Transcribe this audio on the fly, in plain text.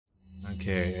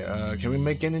Okay, can we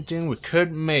make anything? We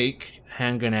could make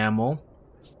handgun ammo.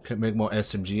 Could make more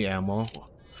SMG ammo.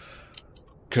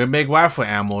 Could make rifle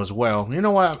ammo as well. You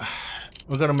know what?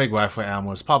 We're gonna make rifle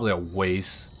ammo. It's probably a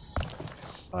waste.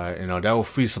 You know, that will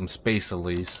free some space at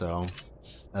least, so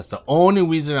that's the only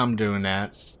reason I'm doing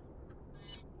that.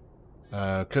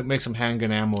 Could make some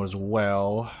handgun ammo as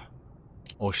well.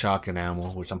 Or shotgun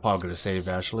ammo, which I'm probably gonna save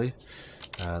actually.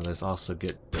 Let's also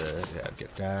get the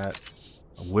get that.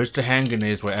 I wish the hand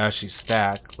grenades were actually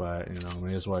stacked, but you know,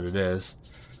 it is what it is.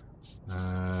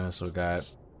 So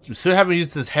we still haven't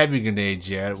used this heavy grenade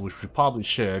yet, which we probably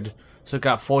should. Still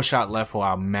got 4 shot left for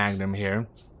our magnum here.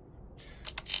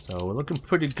 So we're looking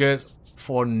pretty good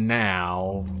for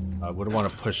now. We don't want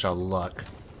to push our luck.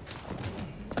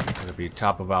 Gonna be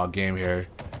top of our game here.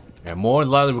 And more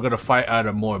than likely we're gonna fight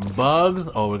either more bugs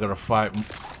or we're gonna fight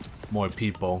more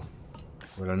people.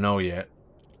 We don't know yet.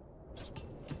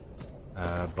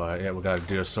 But yeah, we gotta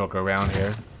do a circle around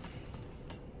here.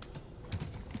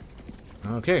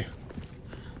 Okay.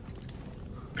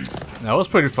 That was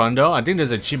pretty fun though. I think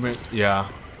there's an achievement. Yeah.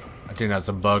 I think that's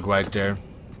a bug right there.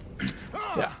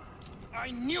 Yeah. I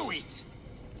knew it.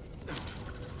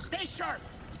 Stay sharp.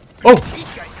 Oh!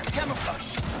 These guys have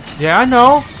camouflage. Yeah, I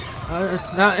know.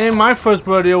 It's not in my first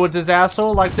rodeo with this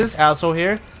asshole, like this asshole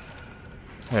here.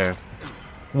 Here.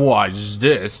 What is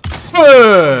this?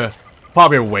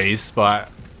 Probably a waste, but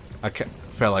I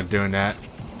felt like doing that.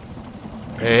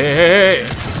 Hey!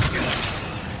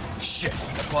 Shit,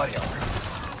 the body armor.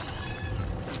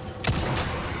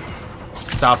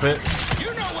 Stop it.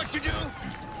 You know what to do.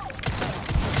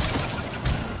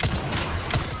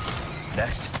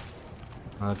 Next.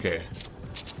 Okay.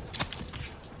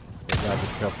 We gotta be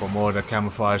careful more of the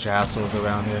camouflage assholes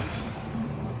around here.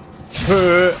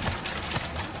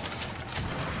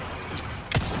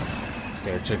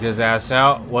 Okay, check his ass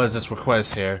out. What is this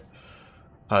request here?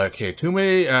 Okay, too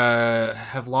many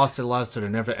have lost their lives to the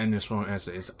never-ending storm as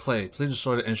it's a plague. Please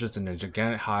restore the interest in the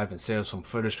gigantic hive and save some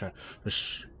footage.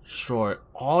 Restore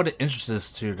all the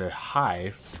interests to the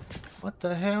hive. What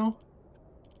the hell?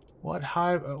 What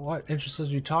hive? What interests are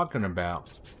you talking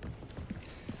about?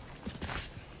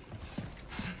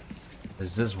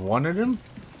 Is this one of them?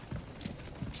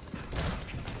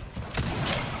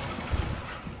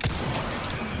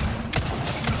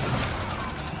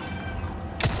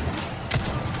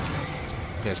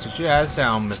 Okay, sit your ass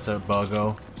down, Mr.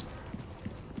 Buggo.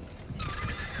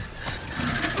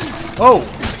 Oh!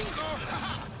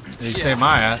 Did you say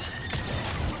my ass?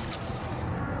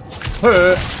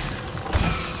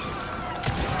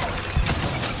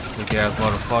 Sneaky ass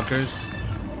motherfuckers.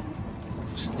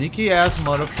 Sneaky ass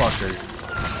motherfuckers.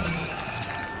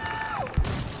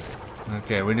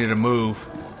 Okay, we need to move.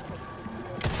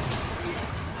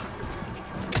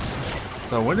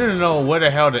 So we need to know where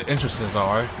the hell the entrances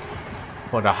are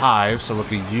for the hive, so we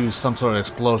can use some sort of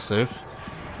explosive.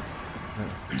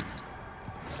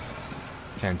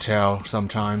 Can't tell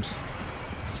sometimes.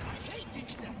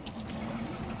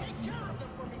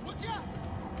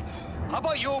 How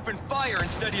about you open fire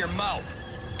instead of your mouth?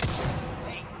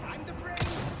 Hey, I'm the brains.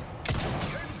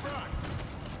 You're the brawn.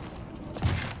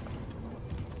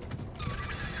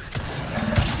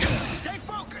 Stay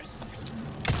focused.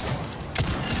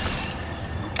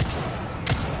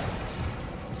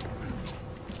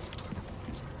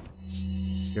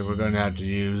 Okay, we're gonna have to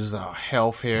use our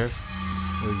health here.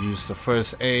 We'll use the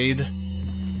first aid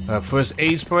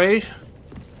spray.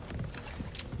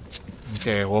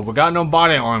 Okay, well we got no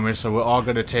body armor, so we're all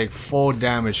gonna take full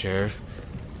damage here.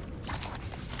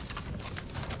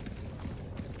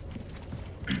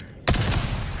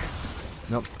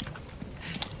 Nope.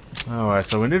 Alright,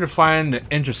 so we need to find the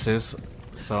entrances.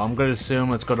 So I'm gonna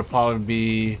assume it's gonna probably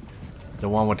be the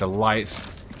one with the lights.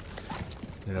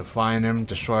 Need to find them,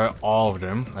 destroy all of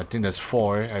them. I think there's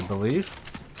 4, I believe.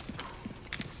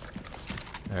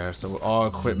 Yeah, so all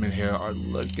equipment here are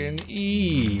looking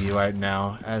right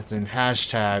now. As in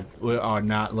hashtag, we are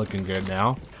not looking good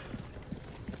now.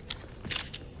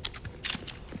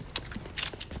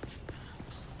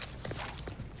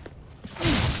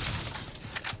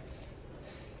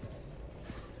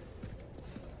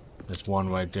 There's one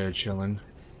right there chilling.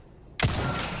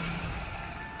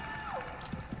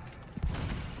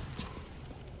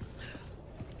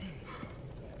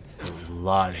 There's a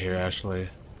lot here actually.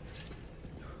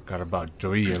 Got about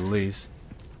 3 at least.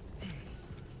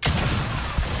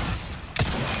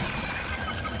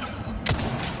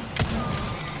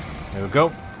 There we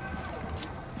go.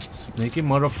 Sneaky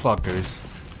motherfuckers.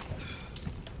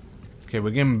 Okay, we're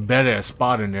getting better at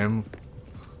spotting them.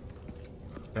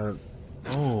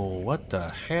 Oh, what the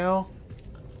hell?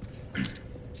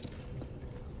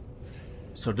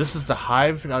 So this is the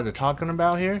hive that they're talking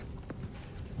about here?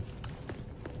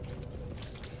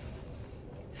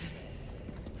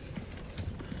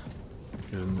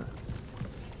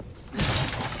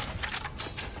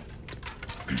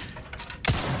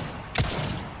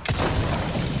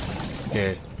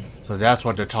 Okay, so that's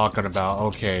what they're talking about.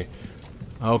 Okay.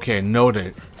 Okay,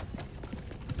 noted.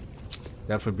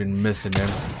 Definitely been missing them.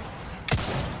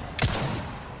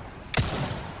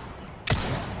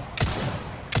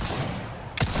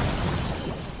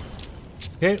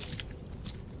 Okay.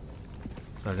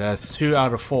 So that's 2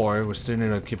 out of 4. We still need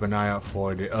to keep an eye out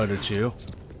for the other 2.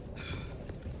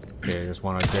 Okay, there's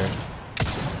one right there.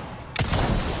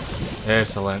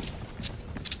 Excellent.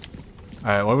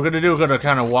 Alright, what we're gonna do, we're gonna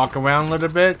kind of walk around a little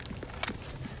bit.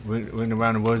 We're gonna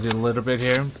around the woods a little bit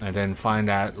here, and then find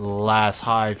that last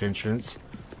hive entrance.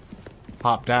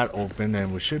 Pop that open,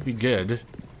 and we should be good.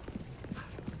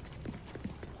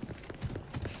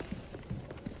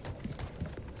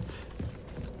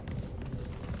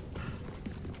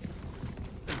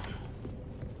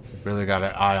 Really got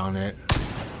an eye on it.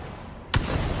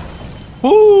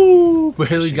 Woo!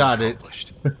 Barely got it.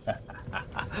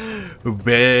 We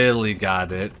barely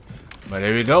got it. But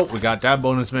there we go. We got that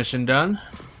bonus mission done.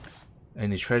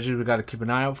 Any treasures we got to keep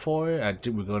an eye out for? I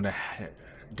think we're going to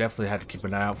definitely have to keep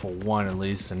an eye out for one at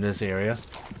least in this area.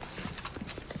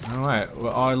 Alright, we're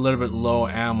all a little bit low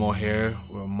ammo here.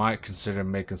 We might consider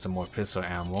making some more pistol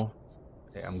ammo.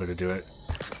 Yeah, I'm going to do it.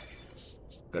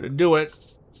 Gonna do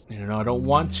it. You know, I don't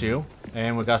want to.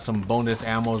 And we got some bonus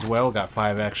ammo as well. We got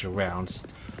 5 extra rounds.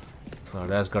 So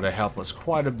that's gonna help us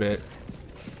quite a bit.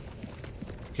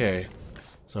 Okay.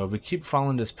 So if we keep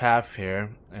following this path here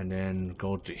and then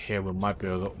go to here, we might be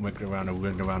able to make it around the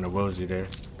ring around the rosy there.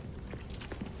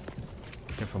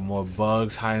 Looking for more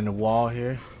bugs hiding the wall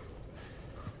here.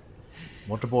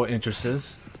 Multiple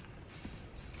entrances.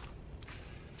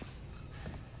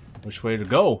 Which way to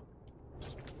go?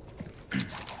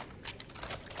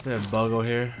 Is there a bug over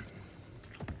here?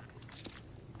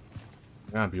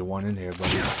 There gotta be one in here,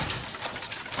 buddy.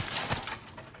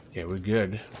 Okay, we're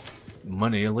good.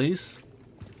 Money at least.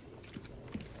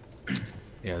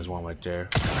 Yeah, there's one right there.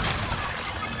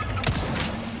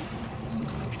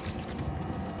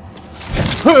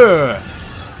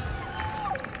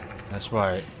 That's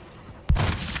right.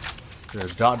 Could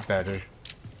have got better.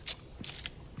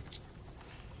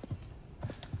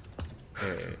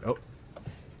 Okay. Oh.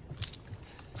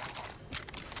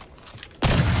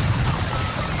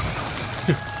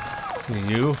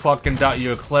 You fucking thought you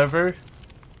were clever?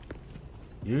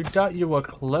 You thought you were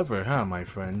clever, huh, my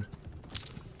friend?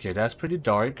 Okay, that's pretty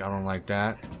dark. I don't like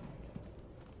that.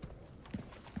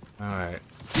 Alright.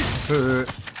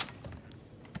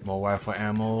 More rifle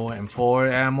ammo and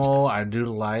M4 ammo. I do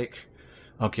like.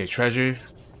 Okay, treasure.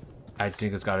 I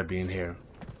think it's gotta be in here.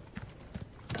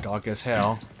 Dark as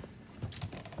hell.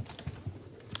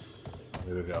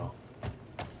 Here we go.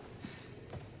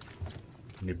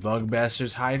 Any bug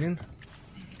bastards hiding?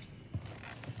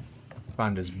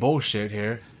 Find this bullshit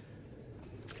here.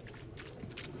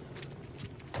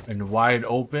 And wide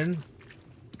open.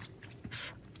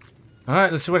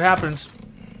 Alright, let's see what happens.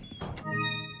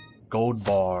 Gold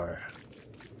bar.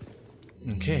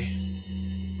 Okay.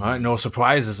 Alright, no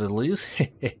surprises at least.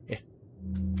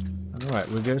 Alright,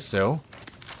 we're good still.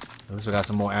 At least we got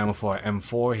some more ammo for our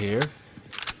M4 here.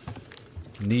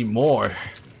 Need more.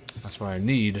 That's what I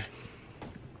need.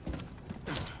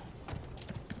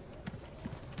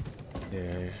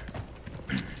 Yeah.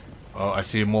 Oh, I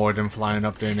see more of them flying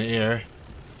up there in the air.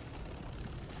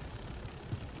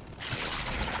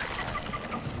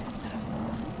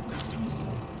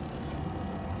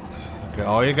 Okay,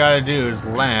 all you gotta do is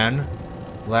land.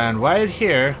 Land right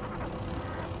here.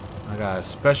 I got a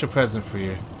special present for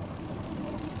you.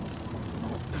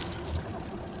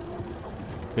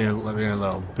 Being a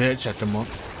little bitch at the moment.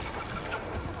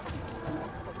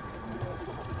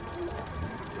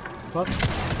 Fuck.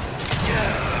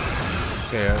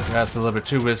 Okay, that's a little bit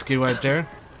too risky right there.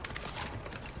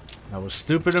 That was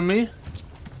stupid of me.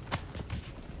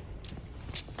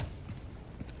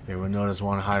 Okay, we notice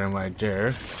one hiding right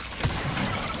there.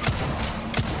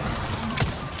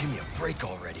 Give me a break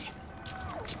already.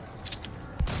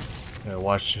 Okay,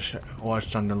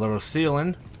 watch on the little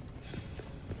ceiling.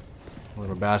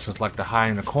 Little bastards like to hide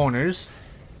in the corners.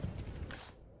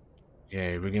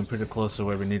 Okay, we're getting pretty close to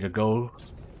where we need to go.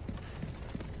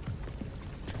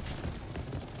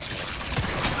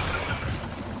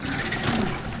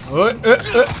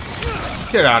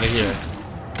 Get out of here.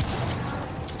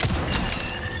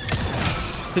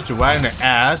 Hit you right in the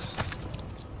ass.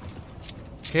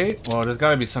 Okay, well, there's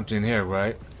gotta be something here,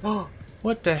 right? Oh,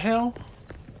 what the hell?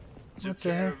 Took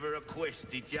care of her request,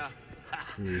 did ya?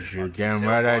 You're damn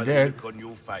right I did. On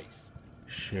your face.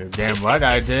 Sure, damn right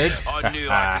I did. I knew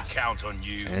I could count on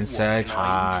you. Inside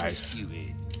high.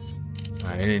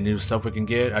 Any new stuff we can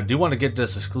get? I do want to get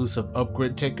this exclusive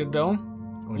upgrade ticket though.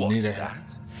 We need that?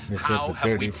 How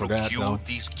have we for that though.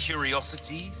 These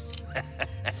curiosities?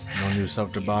 No new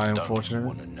stuff to buy,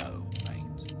 unfortunately. Know,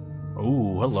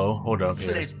 ooh, hello. Hold up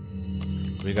here.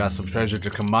 We got some treasure to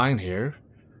combine here.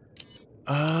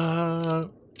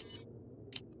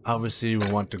 Obviously we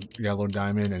want the yellow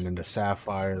diamond and then the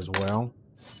sapphire as well.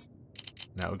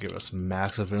 That will give us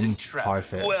maximum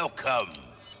perfect. Welcome.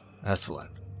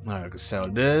 Excellent. Alright, I can sell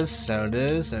this,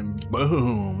 and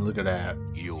boom! Look at that.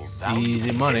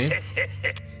 Easy money.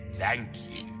 Thank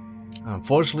you.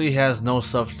 Unfortunately, he has no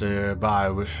stuff to buy,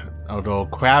 although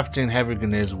crafting heavy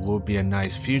grenades would be a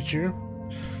nice future.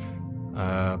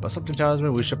 But something tells me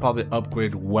we should probably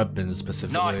upgrade weapons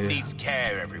specifically. Knife needs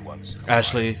care every once in a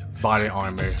Actually, body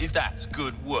armor. If that's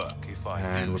good work, if I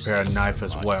and repair a knife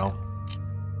as well.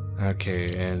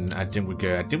 Okay, and I think we're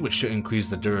good. I think we should increase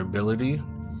the durability.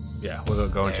 Yeah, we're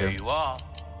going to. There you are,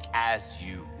 as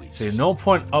you wish. See, no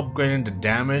point upgrading the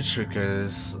damage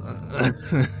because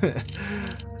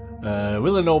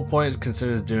really no point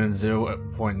considers doing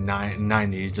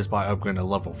 0.90 just by upgrading to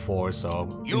level 4.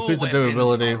 So increase the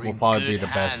durability will probably be the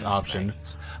best option.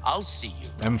 I'll see you.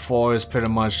 M4 is pretty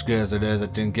much good as it is. I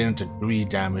think getting to 3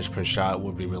 damage per shot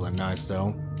would be really nice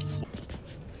though.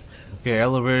 Okay,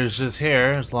 elevator is just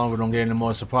here. As long as we don't get any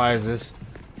more surprises,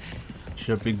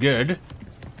 should be good.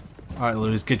 Alright,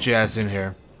 Louis, get your ass in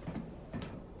here.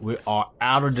 We are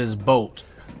out of this boat.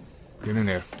 Get in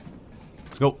there.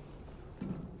 Let's go.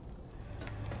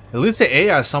 At least the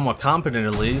AI is somewhat competent,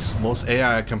 at least. Most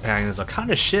AI companions are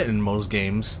kind of shit in most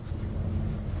games.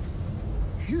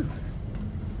 Phew.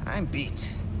 I'm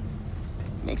beat.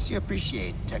 Makes you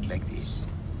appreciate tech like this.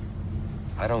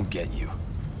 I don't get you.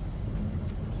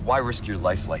 Why risk your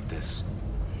life like this?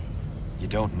 You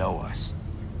don't know us.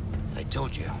 I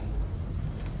told you.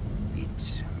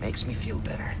 It makes me feel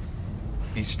better.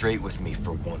 Be straight with me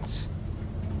for once.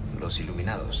 Los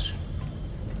Iluminados.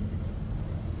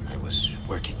 I was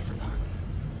working for them.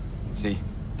 See?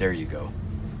 There you go.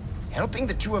 Helping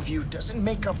the two of you doesn't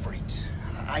make up for it.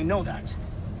 I know that.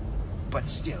 But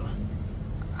still,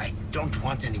 I don't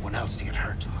want anyone else to get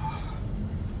hurt.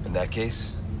 In that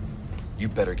case, you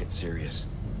better get serious.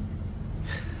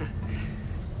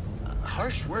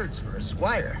 Harsh words for a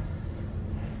squire.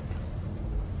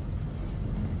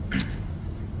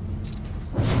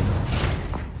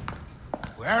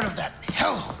 We're out of that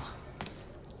hellhole.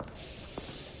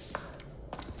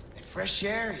 The fresh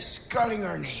air is calling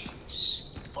our names.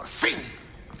 Por fin!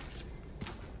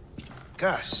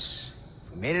 Gus,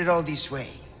 if we made it all this way,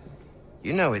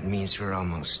 you know it means we're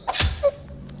almost...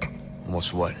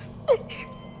 Almost what?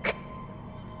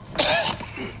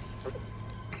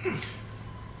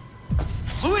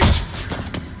 Louis!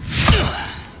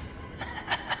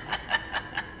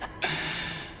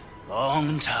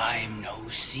 Long time no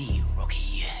see,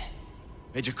 rookie.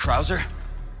 Major Krauser?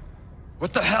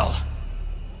 What the hell?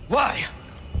 Why?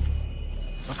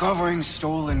 Recovering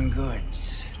stolen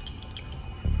goods.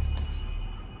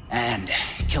 And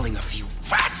killing a few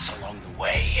rats along the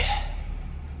way.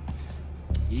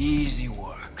 Easy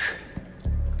work.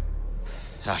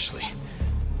 Ashley,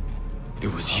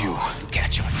 it was you. You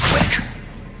catch on quick.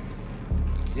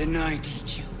 Didn't I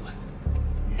teach you?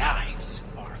 Knives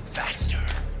are faster.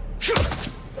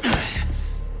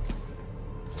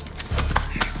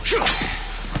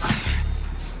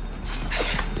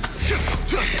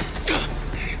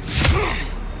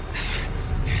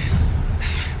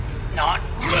 Not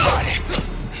good.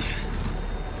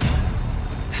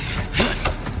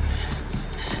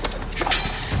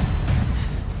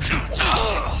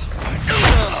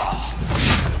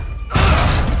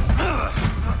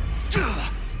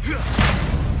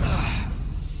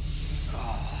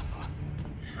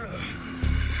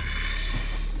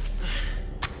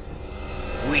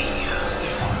 We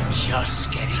are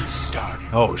just getting started.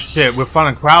 Oh shit, we're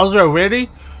finding Krauser already?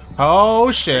 Oh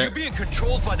You're shit. being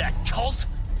controlled by that cult?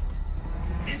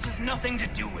 This has nothing to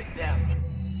do with them.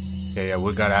 Yeah,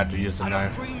 we gotta have to use the I'm a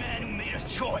knife. free man who made a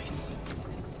choice.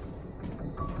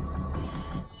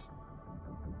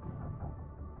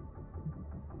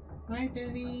 Hi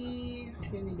Benny.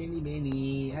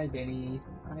 Benny. Hi Benny.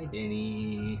 Hi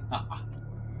Benny.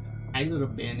 Hi little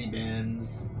Benny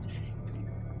Benz.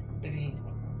 Benny.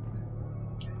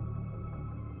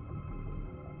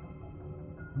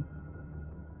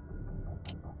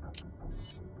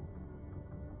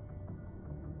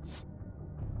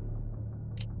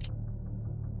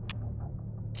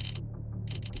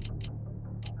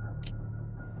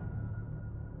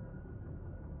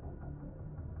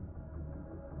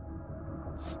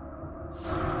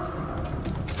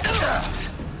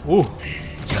 Ooh.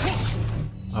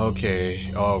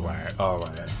 Okay. Alright.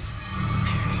 Alright.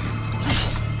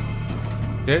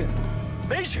 Okay.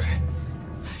 Major,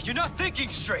 you're not thinking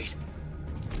straight.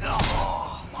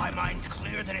 Oh, my mind's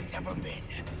clearer than it's ever been.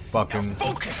 Fucking. Now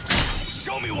focus.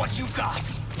 Show me what you got.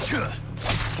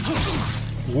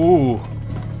 Ooh.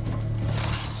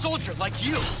 Soldier like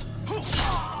you.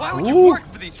 Why would you Ooh.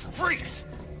 work for these freaks?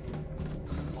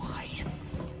 Why?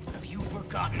 Have you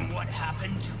forgotten what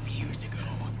happened 2 years ago?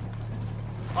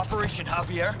 Operation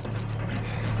Javier?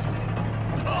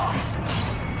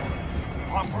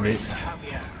 Operation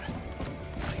Javier.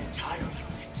 The entire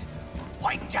unit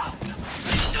wiped out.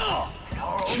 And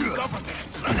our own government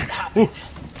let it happen.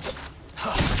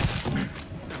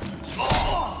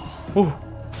 Ooh.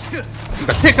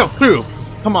 Pick up crew.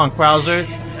 Come on, Krauser.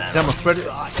 Damn, I'm afraid.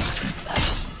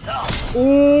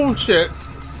 Oh shit.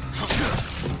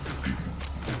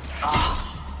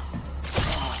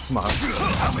 Come on.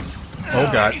 Oh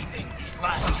god. These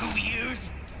last 2 years.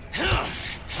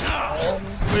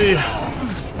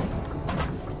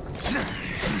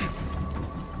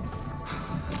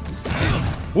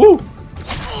 Woo!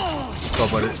 Go,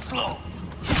 buddy.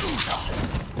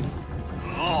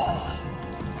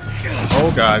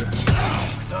 Oh god.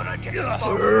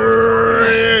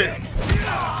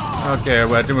 Okay,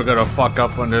 well, I think we're gonna fuck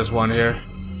up on this one here.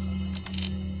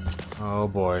 Oh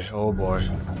boy, oh boy.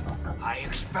 I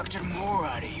expected more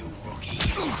out of you, rookie.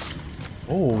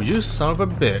 Oh, you son of a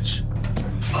bitch.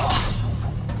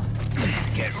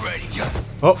 Get ready.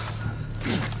 Oh.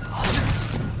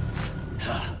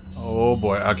 Oh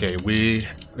boy, okay, we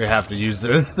have to use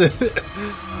this. Killed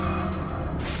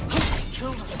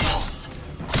us all.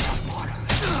 Water.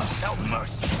 Without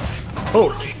mercy.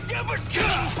 Oh.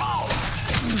 Devastating power.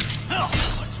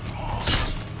 What's wrong?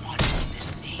 Wanting the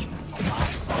same for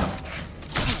myself.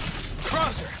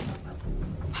 Krauser!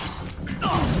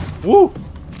 Woo!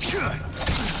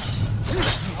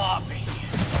 Sloppy.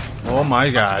 Oh my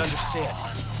god.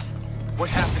 Understand. What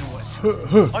happened was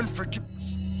unforgivable.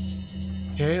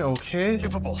 Okay, okay.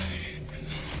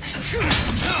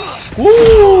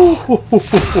 Woo!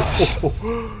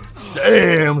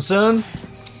 Damn, son.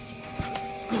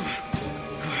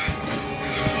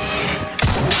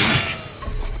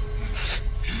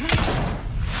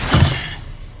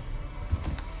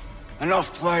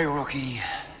 Enough play, rookie.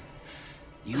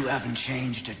 You haven't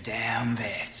changed a damn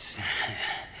bit.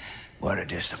 What a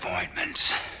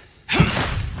disappointment.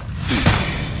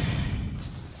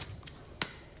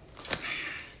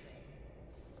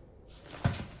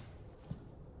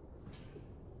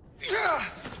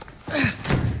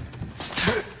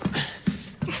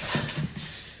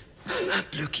 Not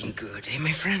looking good, eh,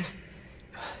 my friend?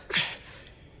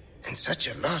 And such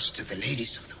a loss to the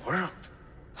ladies of the world.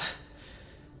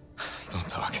 Don't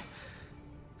talk.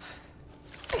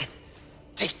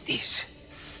 Take this.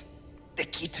 The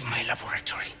key to my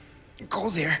laboratory. Go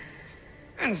there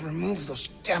and remove those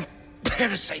damn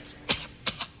parasites.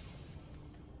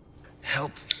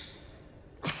 Help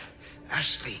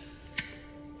Ashley.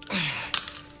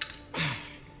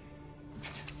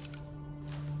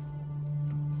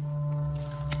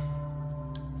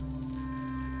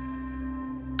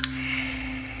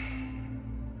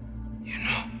 You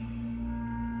know,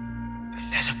 I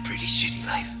led a pretty shitty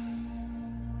life.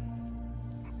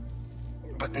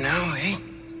 But now, eh?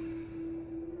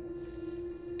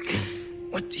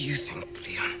 What do you think,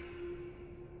 Leon?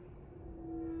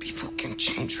 People can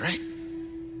change, right?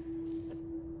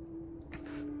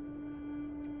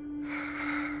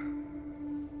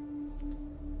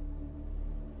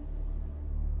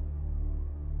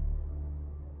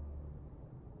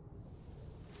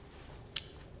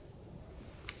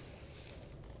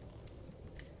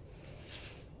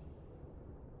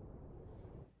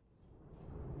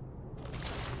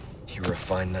 You were a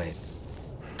fine knight,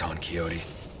 Don Quixote.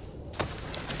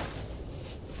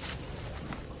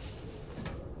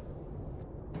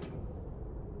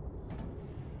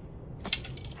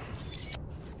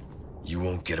 You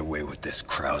won't get away with this,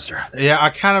 Krauser. Yeah, I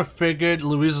kind of figured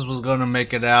Luis was gonna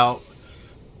make it out,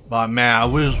 but man, I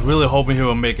was really hoping he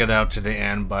would make it out to the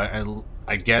end. But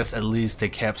I guess at least they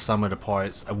kept some of the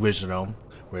parts original,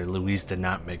 where Luis did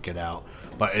not make it out.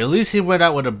 But at least he went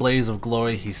out with a blaze of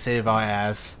glory. He saved our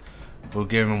ass. We'll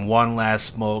give him one last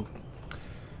smoke.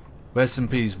 Rest in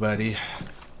peace, buddy.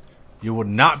 You will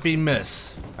not be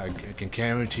missed. I can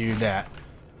guarantee you that.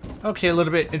 Okay, a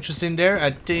little bit interesting there.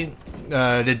 I think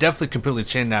they definitely completely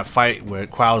changed that fight with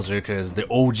Krauser, because the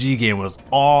OG game was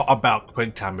all about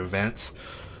quick time events.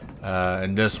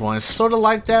 And this one is sort of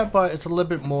like that, but it's a little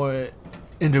bit more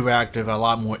interactive, a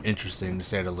lot more interesting to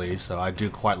say the least. So I do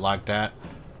quite like that.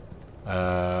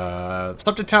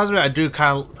 Something tells me I do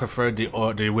kind of prefer the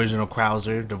original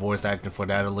Krauser, the voice acting for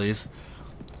that at least.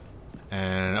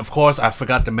 And of course, I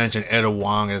forgot to mention Eda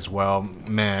Wong as well.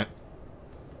 Man,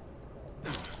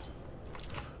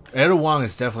 Eda Wong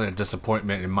is definitely a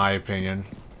disappointment in my opinion.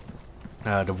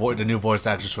 The new voice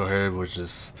actress for her was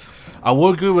just... I will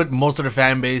agree with most of the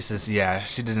fan bases. Yeah,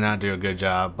 she did not do a good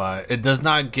job, but it does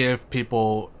not give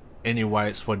people any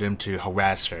rights for them to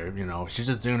harass her. You know, she's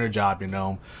just doing her job. You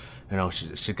know,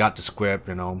 she got the script.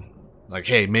 You know, like,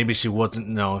 hey, maybe she wasn't.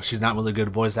 You know, she's not really a good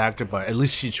voice actor, but at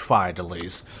least she tried. At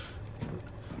least.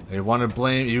 If you want to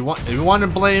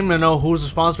blame, you know, who's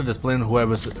responsible for this, blame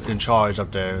whoever's in charge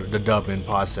of the dubbing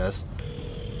process.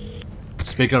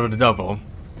 Speaking of the devil.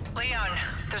 Leon,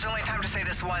 there's only time to say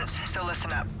this once, so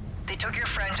listen up. They took your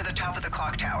friend to the top of the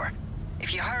clock tower.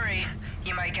 If you hurry,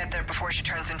 you might get there before she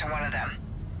turns into one of them.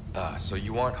 So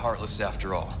you aren't heartless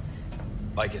after all.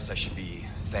 I guess I should be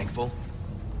thankful?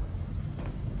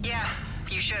 Yeah,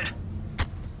 you should.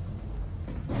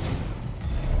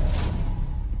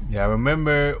 Yeah, I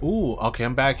remember... Ooh, okay,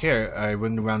 I'm back here. I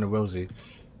went around the Rosie.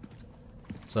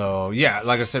 So, yeah,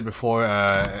 like I said before,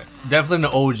 definitely in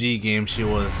the OG game, she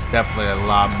was definitely a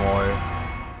lot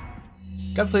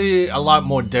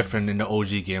more different in the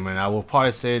OG game, and I will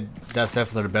probably say that's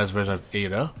definitely the best version of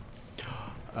Ada.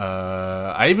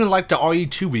 I even like the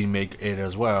RE2 remake Ada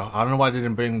as well. I don't know why they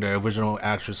didn't bring the original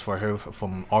actress for her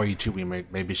from RE2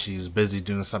 remake. Maybe she's busy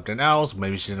doing something else,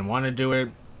 maybe she didn't want to do it.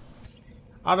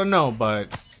 I don't know,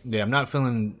 but yeah, I'm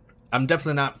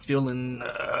definitely not feeling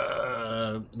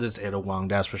this Ada Wong,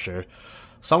 that's for sure.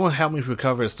 Someone help me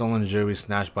recover a stolen jewelry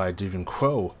snatched by a Devon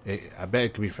Crow. I bet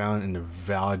it could be found in the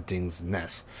Valding's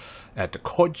Nest at the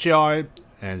courtyard,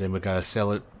 and then we gotta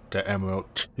sell it, the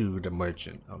emerald, to the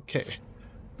merchant. Okay.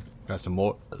 Got some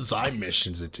more side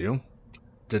missions to do.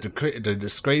 The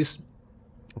disgrace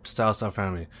of Style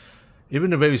family. Even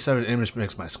the very sudden image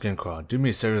makes my skin crawl. Do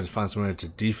me a service and find somewhere to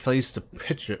deface the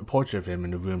portrait of him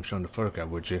in the room showing the photograph,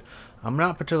 would you? I'm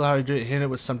not particular how to do it. Hit it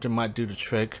with something might do the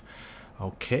trick.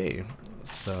 Okay.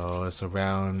 So it's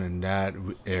around in that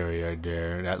area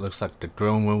there. That looks like the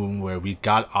throne room where we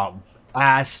got our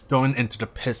ass thrown into the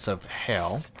pits of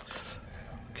hell.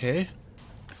 Okay.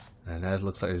 And that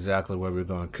looks like exactly where we're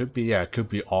going. Could be, yeah, it could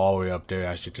be all the way up there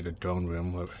actually to the throne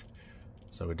room.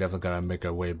 So we definitely gotta make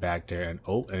our way back there. And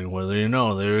oh, and what do you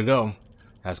know? There we go.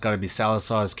 That's gotta be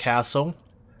Salazar's castle.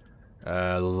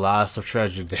 Lots of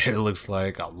treasure there. It looks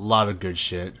like a lot of good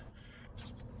shit.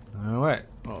 Alright.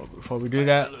 Well, before we do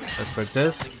that, let's put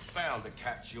this.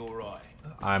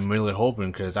 I'm really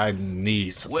hoping because I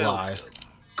need supplies.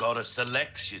 Got a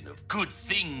selection of good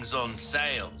things on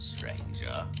sale,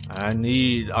 stranger. I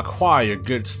need acquire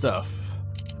good stuff.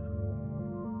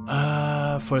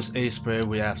 First aid spray,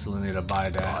 we absolutely need to buy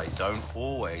that. I don't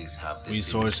always have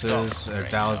this resources,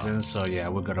 1,000, so yeah,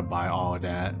 we're gonna buy all of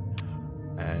that.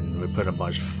 And we put a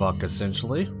bunch of fuck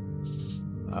essentially.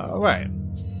 Alright.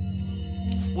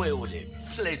 Well then,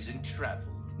 pleasant travel.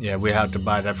 Yeah, we have to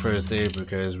buy that first aid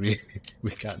because we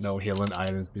got no healing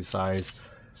items besides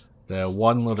the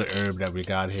one little herb that we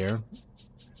got here.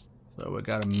 So we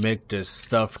gotta make this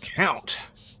stuff count.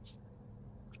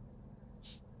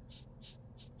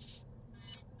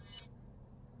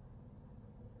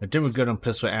 I think we're good on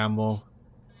pistol ammo,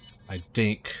 I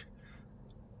think.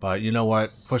 But you know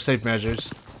what? For safe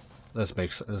measures, let's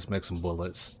make some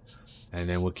bullets, and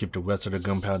then we'll keep the rest of the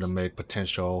gunpowder to make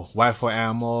potential rifle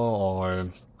ammo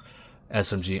or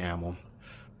SMG ammo.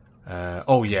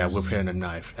 Oh yeah, we're pairing the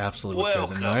knife. Absolutely, repair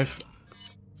the knife.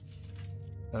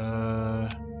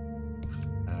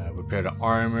 Repair the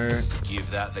armor. Give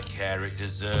that the care it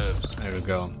deserves. There we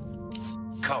go.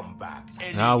 Come back.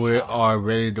 Now we are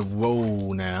ready to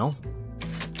roll now.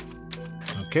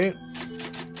 Okay.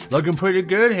 Looking pretty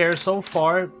good here so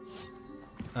far.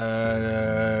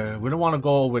 We don't want to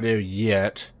go over there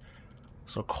yet.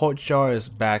 So courtyard is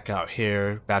back out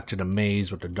here. Back to the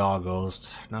maze with the doggos.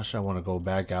 Not sure I want to go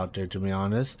back out there, to be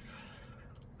honest.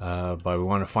 But we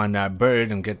want to find that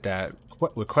bird and get that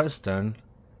request done.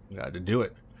 We got to do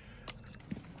it.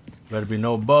 Better be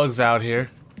no bugs out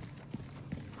here.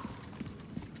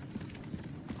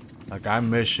 Like I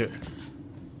miss it.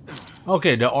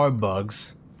 Okay, there are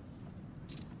bugs.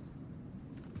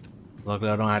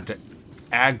 Luckily I don't have to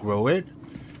aggro it.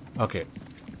 Okay.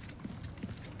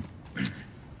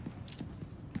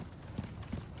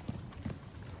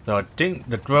 So I think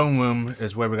the throne room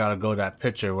is where we gotta go, that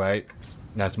picture, right?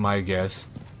 That's my guess.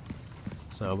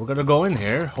 So we're gonna go in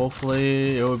here.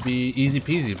 Hopefully it will be easy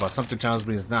peasy, but something tells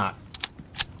me it's not.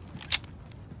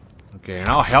 Okay, and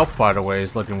our health, by the way,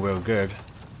 is looking real good.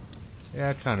 Yeah,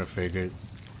 I kind of figured.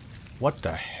 What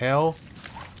the hell?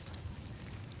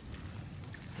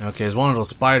 Okay, it's one of those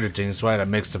spider things, right? That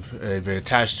makes them, if they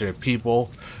attach to people,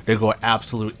 they go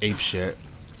absolute ape shit.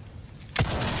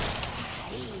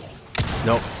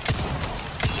 Nope.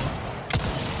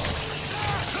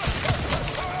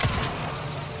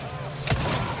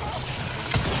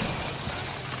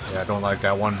 Yeah, I don't like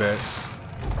that one bit.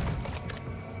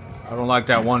 I don't like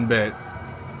that one bit.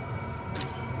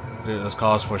 Dude, this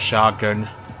calls for shotgun.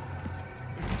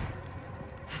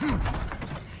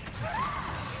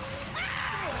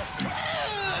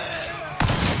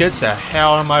 Get the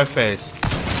hell out of my face.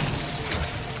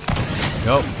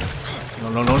 Nope.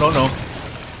 No, no, no, no, no.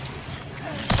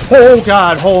 Oh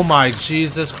God, oh my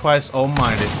Jesus Christ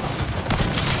almighty.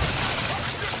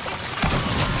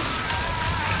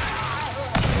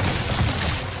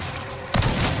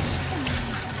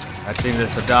 I think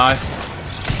this will die.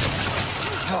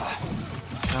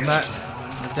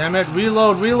 Damn it,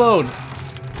 reload, reload.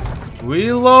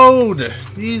 Reload!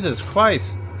 Jesus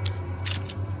Christ.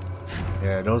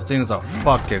 Yeah, those things are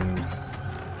fucking...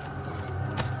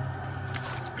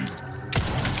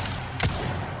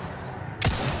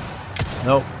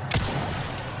 Nope.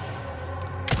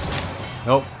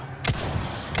 Nope.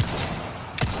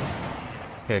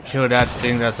 Okay, kill that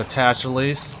thing that's attached at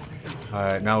least.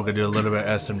 Alright, now we're gonna do a little bit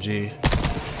of SMG.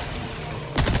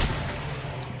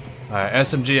 Alright,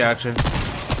 SMG action.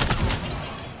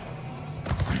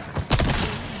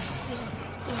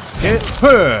 Hit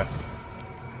her!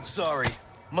 Sorry,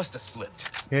 must have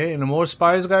slipped. Okay, and the more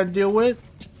spiders I gotta deal with?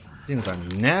 Things are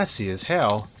nasty as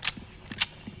hell.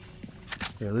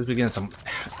 Okay, at least we're getting some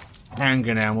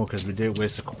handgun ammo because we did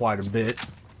waste quite a bit.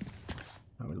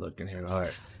 How are we looking here?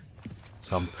 Alright.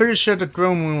 So I'm pretty sure the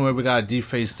throne room where we gotta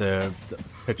deface the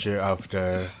picture of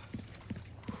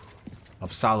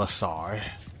Salazar.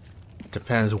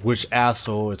 Depends which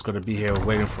asshole is gonna be here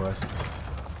waiting for us.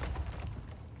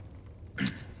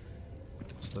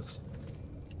 This looks...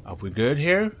 Are we good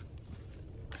here?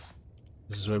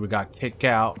 This is where we got kicked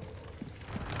out.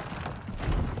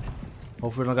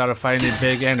 Hopefully we don't gotta fight any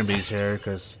big enemies here,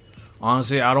 because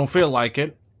honestly I don't feel like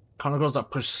it. Kind of goes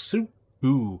up pursuit.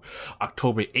 Ooh,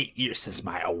 October, 8 years since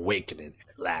my awakening.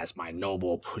 At last, my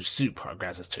noble pursuit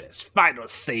progresses to its final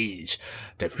stage.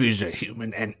 The fusion of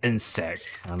human and insect.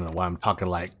 I don't know why I'm talking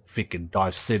like freaking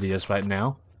Darth Sidious right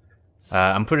now.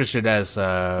 I'm pretty sure that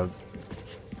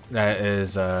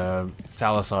is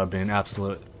Salazar being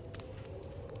absolute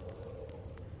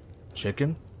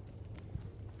chicken.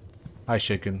 Hi,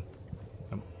 chicken.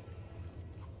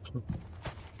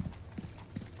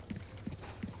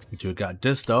 We got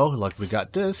this though, like we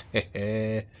got this.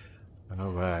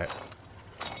 Alright.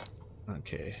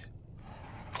 Okay.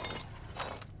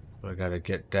 So I gotta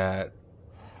get that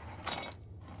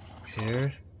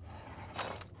here.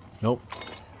 Nope.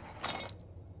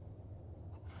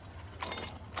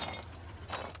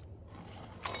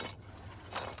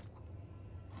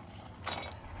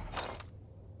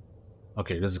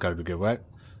 Okay, this has gotta be good, right?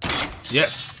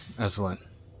 Yes! Excellent.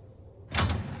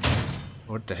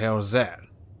 What the hell is that?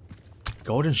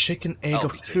 Golden chicken egg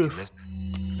of truth.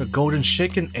 The golden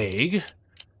chicken egg?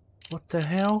 What the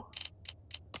hell?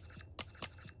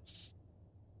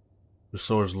 The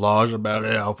sword's large, about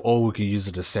it. Oh, we can use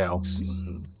it to sell.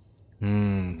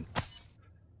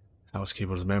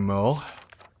 Housekeeper's memo.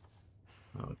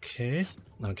 Okay.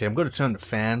 Okay, I'm gonna turn the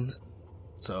fan.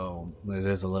 So it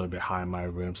is a little bit high in my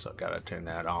room, so I gotta turn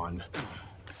that on.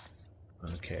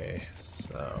 Okay,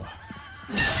 so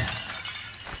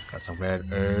got some red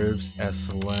herbs,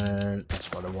 excellent. That's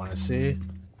what I want to see.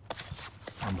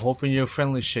 I'm hoping you're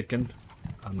friendly, chicken.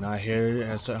 I'm not here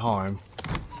as to harm.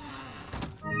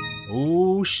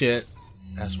 Oh shit,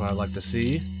 that's what I like to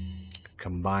see.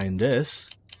 Combine this.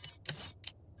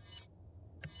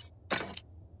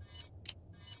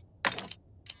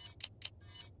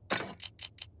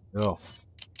 Oh,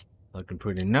 looking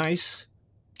pretty nice.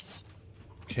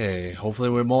 Okay, hopefully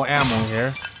we're more ammo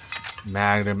here.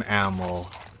 Magnum ammo.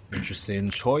 Interesting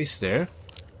choice there.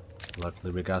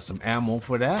 Luckily we got some ammo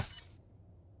for that.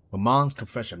 Ramon's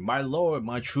confession. My lord,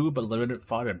 my true beloved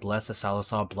father, blessed the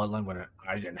Salazar bloodline with an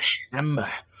iron hammer.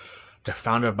 The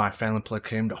founder of my family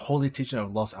proclaimed the holy teaching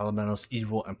of Los Alamos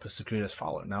evil and persecuted his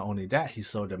follower. Not only that, he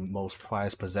sold the most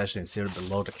prized possession seated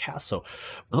below the castle.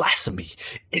 Blasphemy!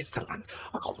 Insolent!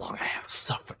 How long I have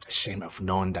suffered the shame of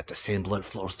knowing that the same blood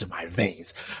flows through my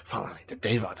veins. Finally, the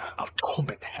day of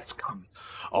torment has come.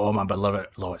 Oh, my beloved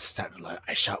Lord Settler,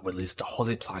 I shall release the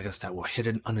holy plagues that were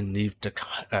hidden underneath the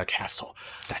castle.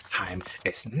 That time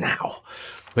is now.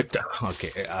 With the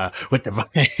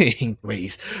divine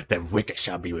grace, the wicked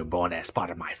shall be reborn as part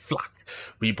of my flock.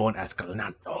 reborn as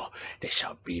Galando. They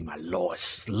shall be my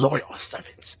lord's loyal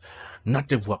servants.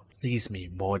 Nothing will please me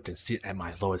more than sit at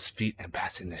my lord's feet and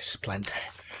bask in their splendor.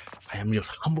 I am your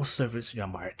humble service. You are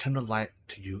my eternal light.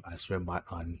 To you I swear my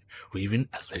unweaving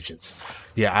allegiance.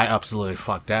 Yeah, I absolutely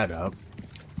fucked that up.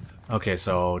 Okay,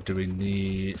 so do we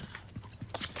need...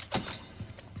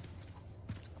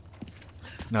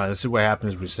 No, let's see what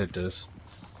happens if we set this.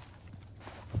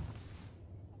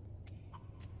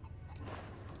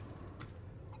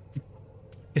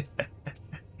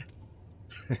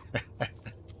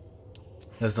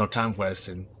 There's no time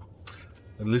wasting.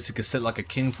 At least you can sit like a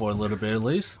king for a little bit at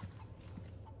least.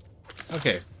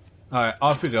 Okay. Alright,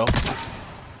 off we go.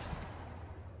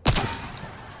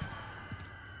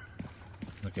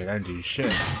 Okay, that didn't do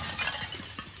shit.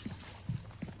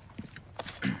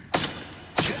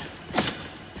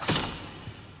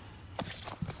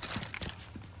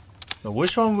 So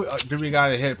which one do we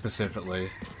gotta hit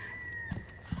specifically?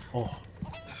 Oh,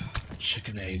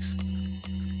 chicken eggs.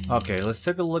 Okay, let's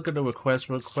take a look at the request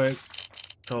real quick.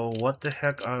 So what the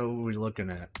heck are we looking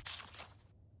at?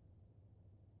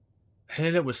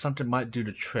 Hit it with something might do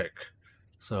the trick.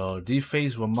 So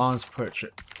deface Ramon's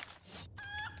portrait.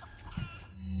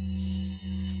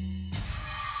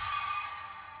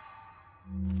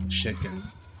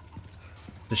 Chicken.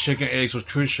 The chicken eggs was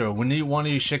crucial. We need one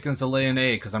of these chickens to lay an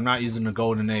egg because I'm not using the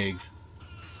golden egg.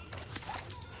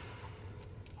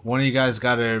 One of you guys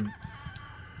gotta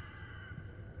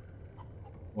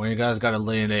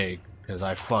lay an egg because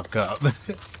I fuck up.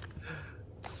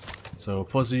 So we're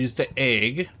supposed to use the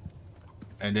egg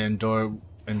and then door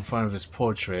in front of his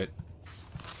portrait.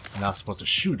 Not supposed to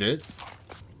shoot it.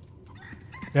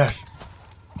 Yes.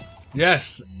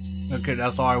 Yes. Okay,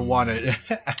 that's all I wanted.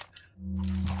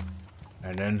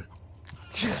 And then,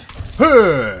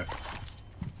 there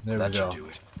we That go. should do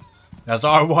it. That's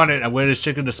all I wanted. I waited this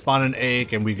chicken to spawn an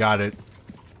egg, and we got it.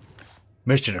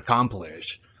 Mission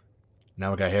accomplished.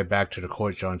 Now we gotta head back to the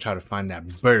courtyard and try to find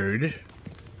that bird,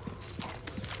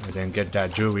 and then get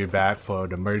that jewelry back for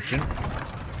the merchant.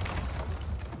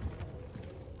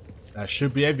 That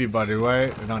should be everybody,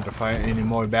 right? We don't have to fight any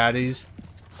more baddies.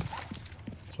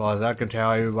 As far as I can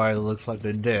tell, everybody looks like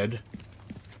they're dead.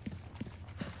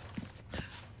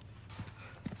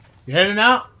 You heading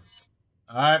out?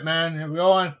 Alright, man, here we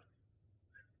going.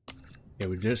 Yeah,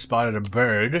 we just spotted a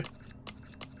bird.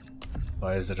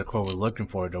 But is it the quote we're looking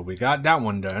for, though? We got that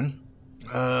one done.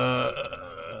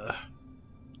 I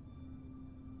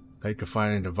can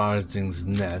find the Varzing's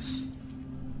nest.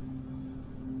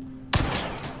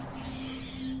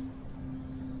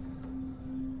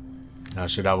 Not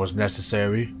sure that was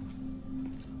necessary.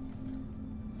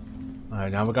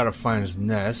 Alright, now we gotta find his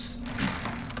nest.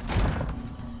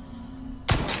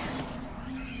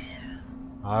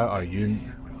 How are you?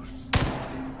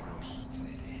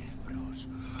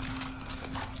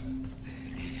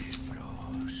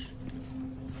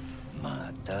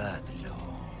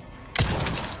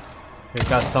 We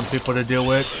got some people to deal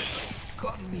with.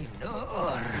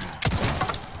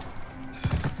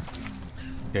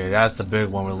 Okay, that's the big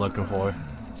one we're looking for.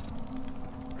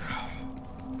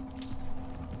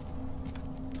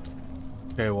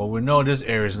 Okay, well we know this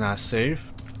area is not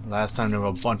safe. Last time there were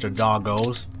a bunch of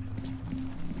doggos.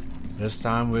 This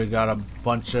time we got a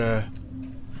bunch of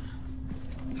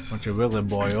really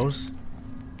boyos.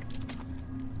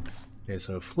 Okay,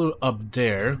 so it flew up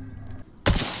there.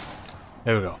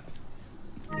 There we go.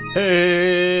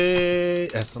 Hey,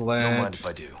 excellent. Don't mind if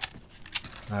I do.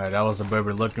 Alright, that was the bird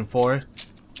we're looking for.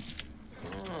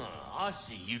 I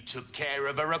see you took care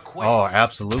of a request. Oh,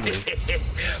 absolutely.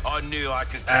 I knew I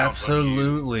could count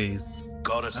Absolutely. on you.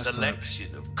 Got a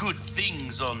selection of good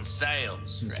things on sale,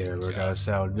 stranger. Okay, we're gonna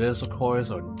sell this, of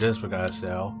course, or this we gotta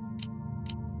sell.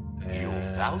 Your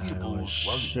And valuables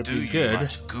should won't do be you good.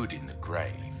 much good in the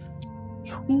grave.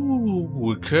 Ooh,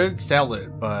 we could sell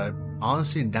it, but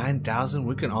honestly, 9,000,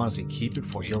 we can honestly keep it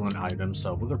for healing items,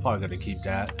 so we're probably gonna keep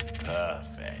that.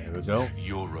 Perfect. There we go.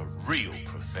 You're a real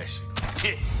professional.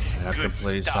 And that Good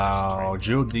completes stuff, our stranger.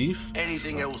 jewel thief.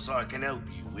 Anything else I can help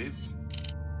you with?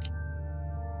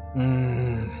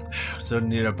 Still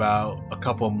need about a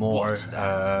couple more What's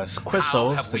that? How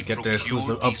crystals have to we get the procured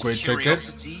exclusive these upgrade ticket.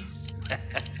 curiosities?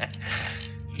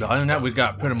 So other than that, we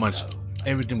got pretty much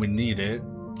everything we needed.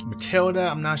 Matilda,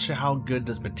 I'm not sure how good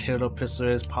this Matilda pistol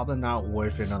is. Probably not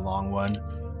worth it in the long run.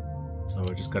 So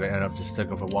we're just gonna end up just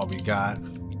sticking for what we got.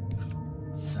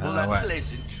 Well, a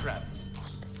pleasant travels.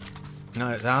 No,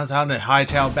 it sounds how to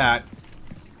hightail back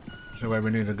to where we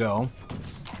need to go.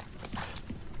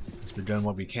 We're doing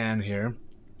what we can here.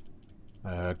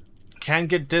 Can't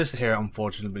get this here,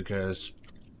 unfortunately, because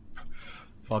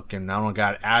Fucking, I don't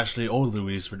got Ashley or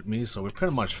Louise with me, so we're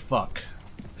pretty much fucked.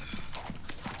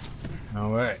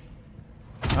 Alright.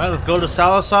 Alright, let's go to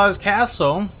Salazar's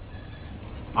castle.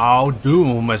 Our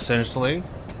doom, essentially.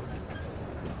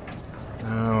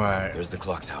 Alright. There's the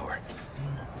clock tower.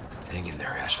 Hang in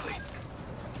there, Ashley.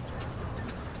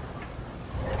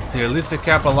 See, at least they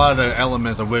kept a lot of the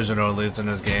elements original, at least in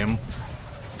this game.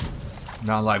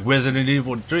 Not like Resident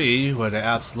Evil 3, where they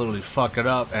absolutely fuck it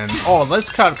up. And, oh, let's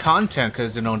cut content,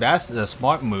 because, you know, that's a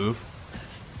smart move.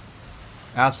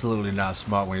 Absolutely not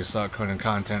smart when you start cutting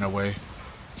content away.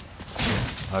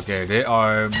 Okay, they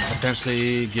are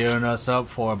potentially gearing us up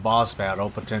for a boss battle,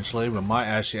 potentially. We might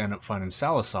actually end up finding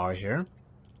Salazar here.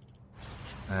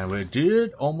 And we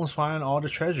did almost find all the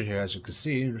treasure here, as you can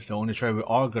see. The only treasure we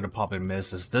are going to probably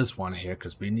miss is this one here,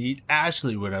 because we need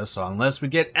Ashley with us. So unless we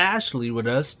get Ashley with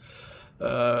us,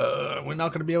 we're not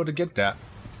going to be able to get that.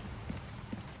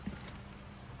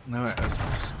 Alright, let's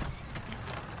see.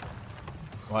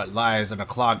 What lies in the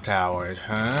clock tower,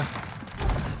 huh?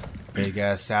 Big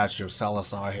ass statue of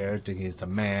Salazar here. I think he's the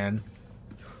man.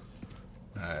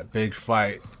 Big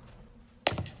fight.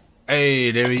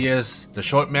 Hey, there he is. The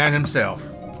short man himself.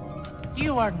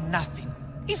 You are nothing,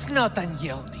 if not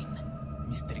unyielding,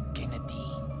 Mr. Kennedy.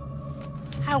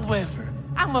 However,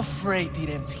 I'm afraid it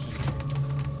ends here.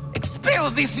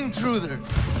 Expel this intruder!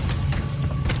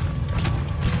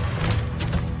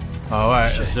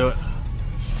 Alright, let's do it.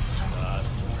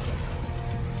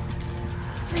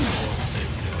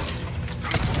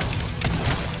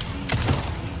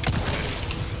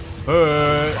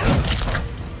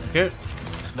 Okay.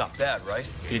 Not bad, right?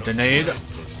 Eat the nade.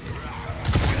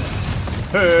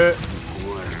 Okay,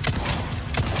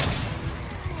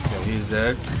 he's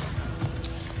dead.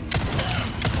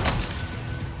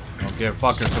 Don't get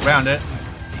fucking surrounded.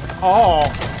 Oh!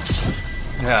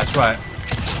 Yeah, that's right.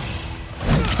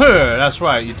 That's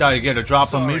right. You thought you'd get a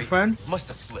drop on me, friend? Must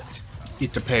have slipped.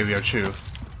 Eat the parry of truth.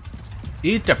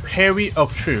 Eat the parry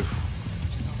of truth.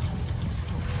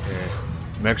 Okay.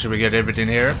 Make sure we get everything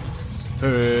here.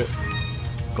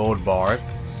 Gold bar.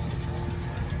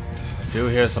 I do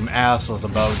hear some assholes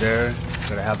about there.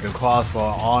 Gonna have the crossbow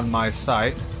on my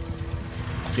sight.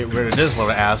 Get rid of this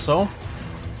little asshole.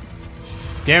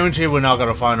 Guarantee we're not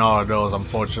gonna find all of those,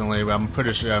 unfortunately. I'm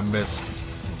pretty sure I missed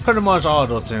pretty much all of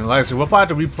those things. Like I said, we'll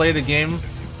probably have to replay the game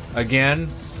again.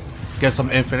 Get some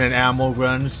infinite ammo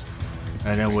runs.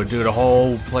 And then we'll do the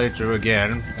whole playthrough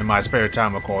again. In my spare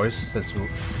time, of course. Since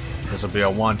this will be a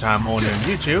one-time only on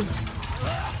YouTube.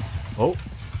 Oh.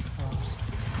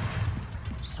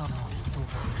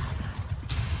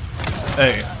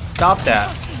 Hey, stop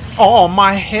that. Oh,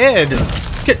 my head!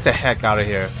 Get the heck out of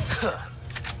here.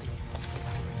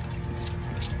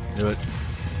 Do it.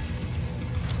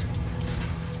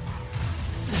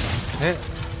 Hey.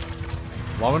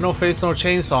 Why would no face, no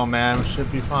chainsaw, man?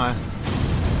 Should be fine.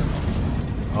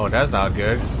 Oh, that's not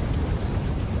good.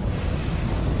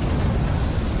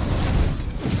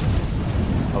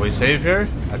 Are we safe here?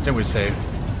 I think we're safe.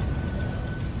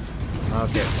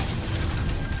 Okay.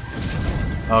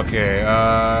 Okay,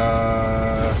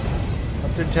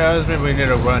 something tells me we need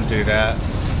to run through that.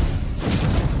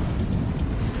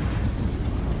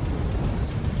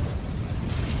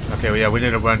 Okay, well, yeah, we need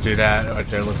to run through that right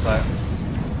there, looks like.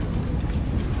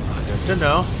 Good to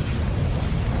know.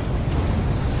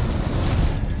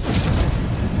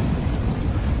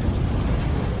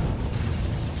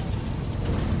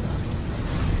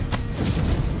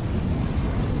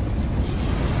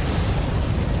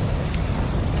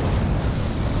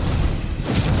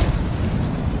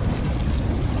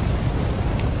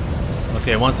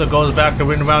 Okay, once it goes back to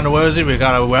ring around the Worsey, we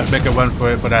gotta make a run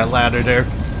for it for that ladder there.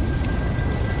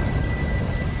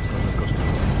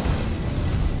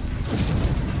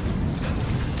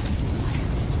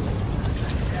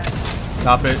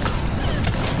 Stop it.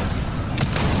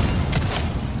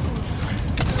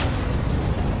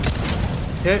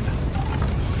 Okay.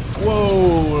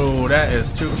 Whoa, that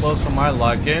is too close for my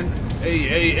liking. Hey,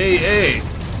 hey, hey, hey.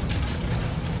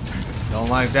 Don't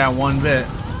like that one bit.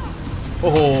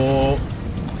 Oh.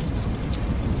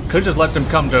 Could just let them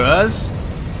come to us.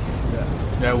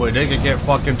 That way they could get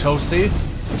fucking toasty.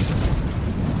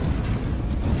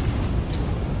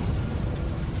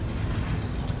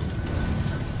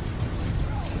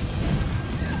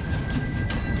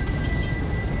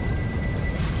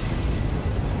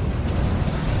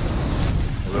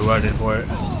 We're running for it.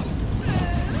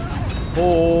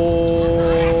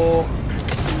 Oh.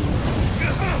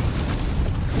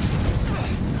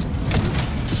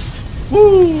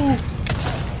 Woo.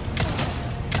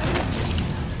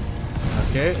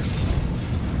 Okay.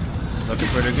 Looking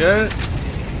pretty good.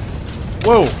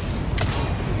 Whoa.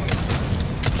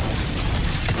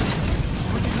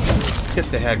 Get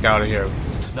the heck out of here.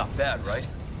 Not bad, right?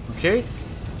 Okay.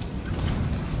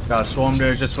 Gotta swarm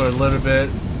there just for a little bit.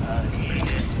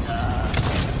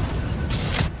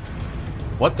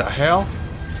 What the hell?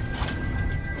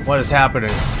 What is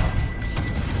happening?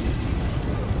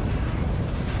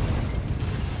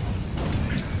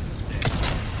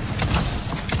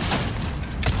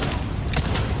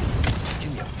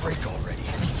 Give me a break already.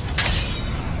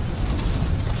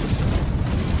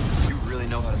 You really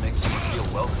know how to make someone feel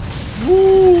welcome.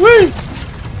 Woo-wee!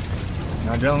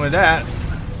 Not dealing with that.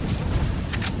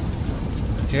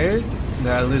 Okay,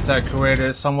 now at least I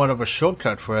created somewhat of a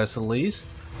shortcut for us at least,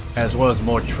 as well as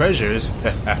more treasures.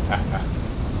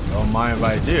 Don't mind if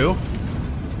I do.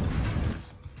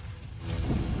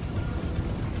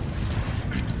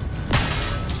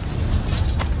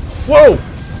 Whoa!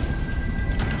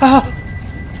 Ah!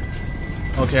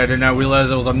 Okay, I did not realize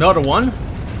there was another one.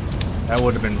 That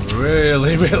would have been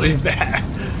really, really bad.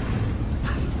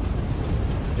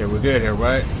 Okay, we're good here,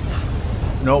 right?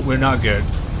 Nope, we're not good.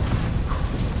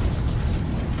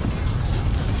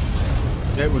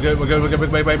 Okay, we're good, we're good, we're good,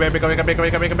 wait. Okay,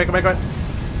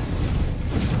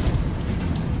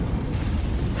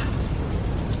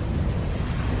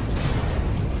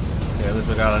 at least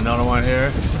we got another one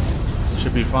here.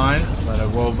 Should be fine. Let it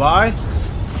roll by.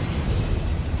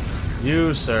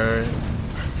 You, sir.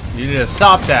 You need to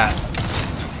stop that.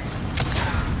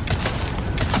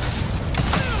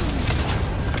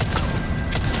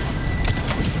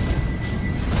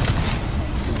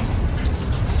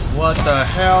 What the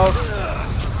hell?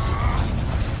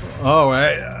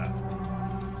 Alright.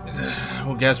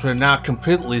 Well, guess we're not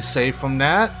completely safe from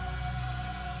that.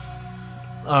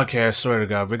 Okay, I swear to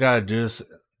God, we gotta do this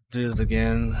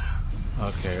again.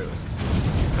 Okay, we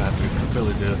have to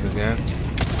completely do this again.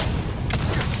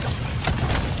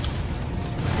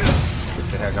 Get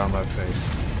the heck out of my face.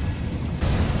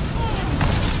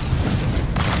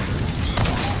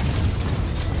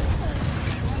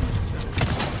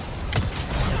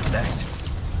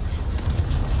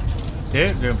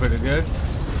 Okay, doing pretty good.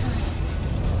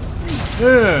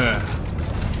 Yeah.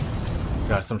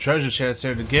 Got some treasure chests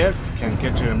here to get. Can't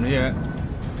get to them yet.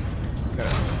 Okay.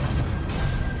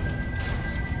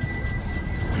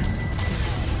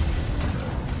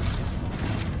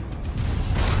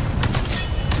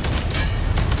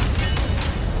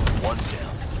 One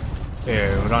down.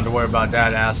 Yeah, we don't have to worry about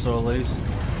that asshole at least.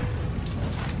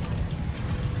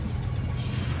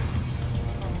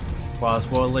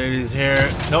 Crossbow ladies here.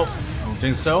 Nope, I don't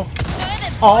think so.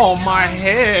 Oh, my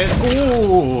head!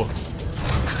 Ooh!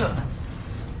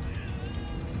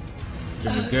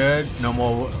 Doing good. No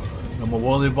more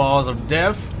woolly balls of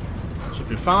death. Should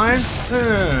be fine.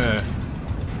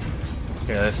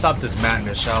 Okay, let's stop this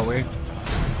madness, shall we?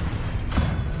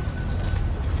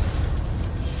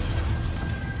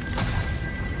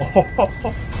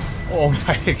 Oh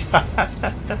my god.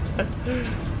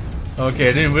 Okay,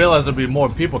 I didn't realize there'd be more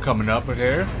people coming up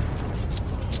here.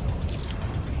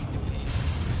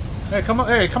 Hey, come on!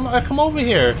 Hey, come over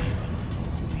here!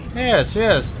 Yes,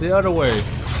 the other way.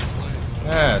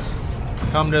 Yes,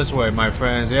 come this way, my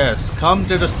friends. Yes, come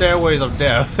to the stairways of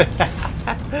death.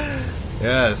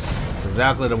 Yes, that's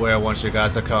exactly the way I want you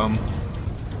guys to come.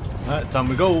 All right, time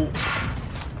to go.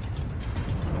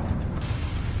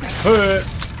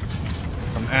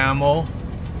 Some ammo.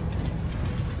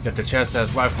 Get the chest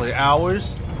that's rightfully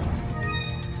ours.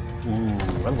 Ooh,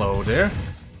 hello there.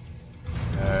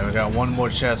 We got one more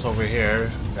chest over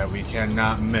here that we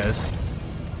cannot miss.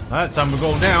 Alright, time to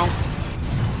go down.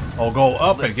 Or go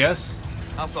up, I guess.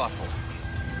 How thoughtful.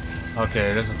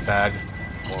 Okay, this is bad.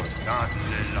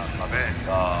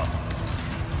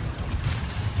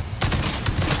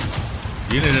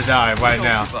 You need to die right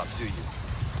now. Don't give up, do you?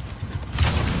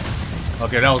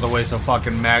 Okay, that was a waste of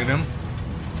fucking Magnum.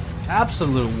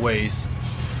 Absolute waste.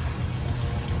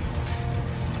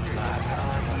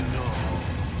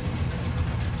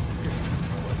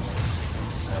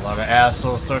 A lot of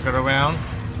assholes circling around.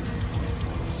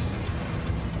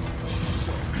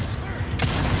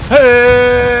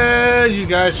 Hey, you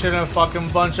guys shouldn't fucking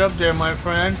bunch up there, my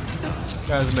friend. You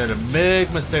guys made a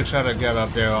big mistake trying to get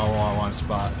up there all on one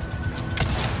spot.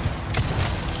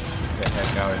 Get the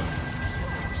heck out of here.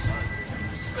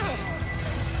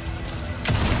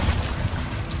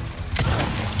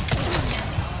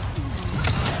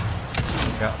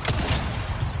 Yeah.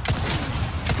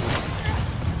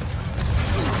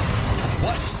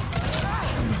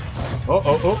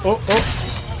 Oh.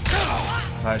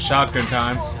 Alright, shotgun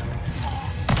time.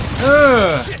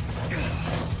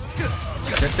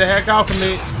 Get the heck off of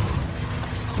me.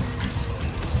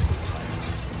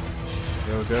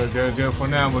 Good for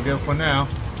now. We're good for now.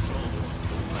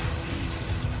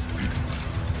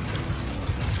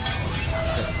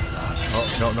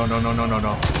 No, no, no, no, no, no,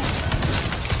 no.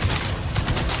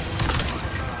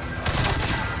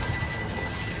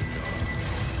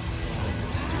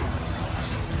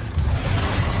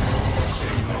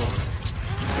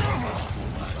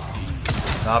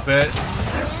 Stop it.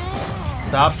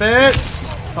 Stop it.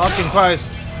 Fucking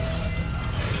Christ.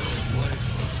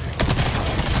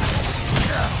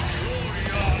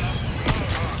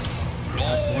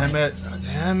 God damn it. God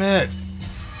damn it.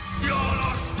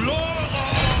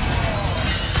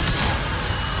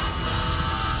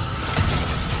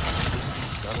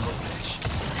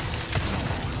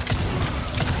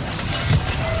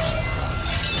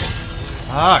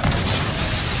 Fuck.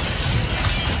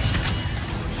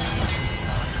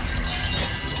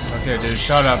 Okay, dude,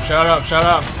 shut up, shut up, shut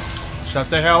up. Shut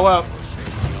the hell up.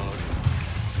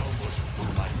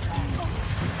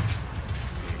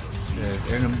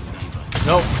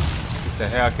 Nope. Get the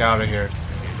heck out of here.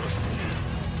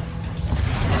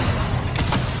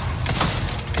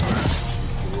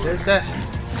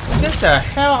 Get the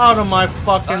hell out of my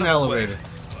fucking elevator.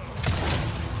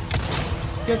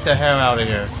 Get the hell out of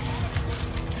here.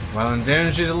 Well, and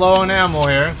then she's low on ammo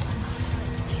here.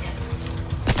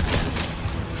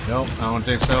 Nope, I don't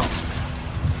think so.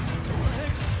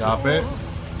 Stop it.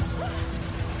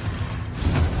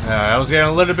 I was getting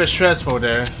a little bit stressful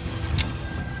there.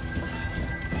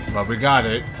 But we got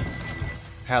it.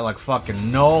 Had like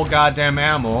fucking no goddamn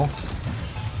ammo.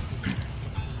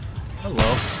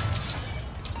 Hello.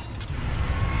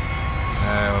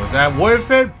 Was that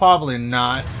worth it? Probably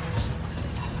not.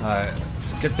 Alright,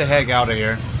 let's get the heck out of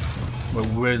here.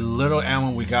 With little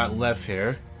ammo we got left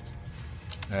here.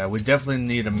 We definitely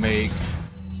need to make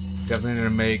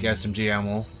SMG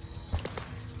ammo.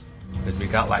 Because we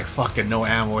got like fucking no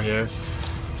ammo here.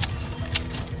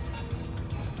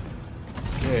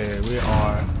 Okay, we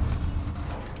are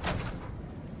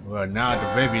now at the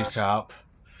very top.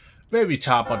 Very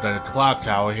top of the clock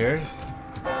tower here.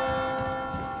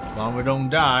 As long as we don't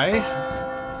die.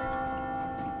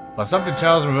 But something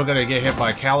tells me we're gonna get hit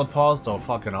by Calipals or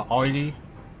fucking Artie.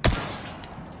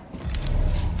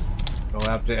 Go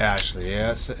after Ashley.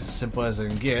 Yeah, it's as simple as it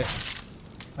can get.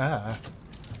 Ah.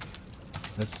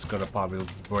 This is gonna probably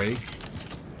break.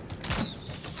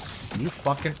 You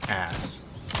fucking ass.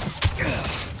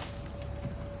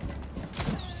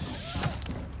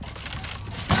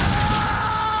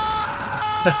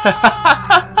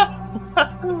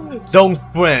 Don't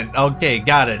sprint. Okay,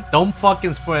 got it. Don't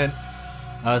fucking sprint.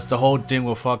 That's the whole thing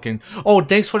with fucking... Oh,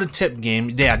 thanks for the tip, game.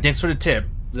 Yeah, thanks for the tip.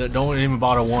 Don't even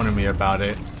bother warning me about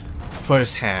it.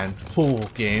 First hand. Cool,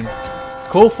 game.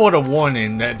 Cool for the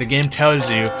warning that the game tells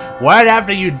you right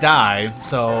after you die.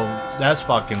 So, that's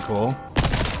fucking cool.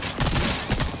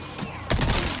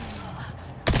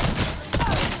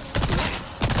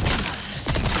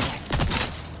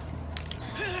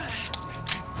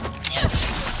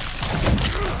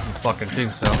 Fucking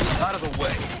think so. Out of the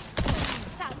way.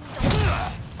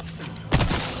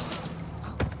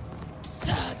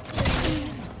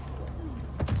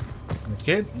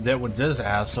 Okay, that with this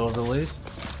assholes at least.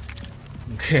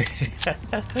 Okay.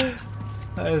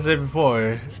 Like I said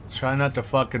before, try not to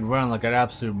fucking run like an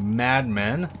absolute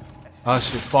madman. Or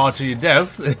else you fall to your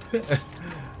death.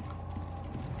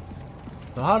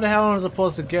 So how the hell am I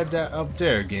supposed to get that up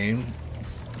there, game?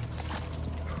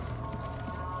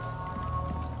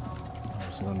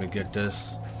 So let me get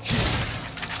this.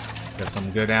 Get some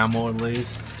good ammo at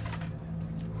least.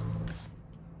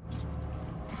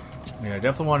 Yeah, I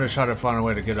definitely want to try to find a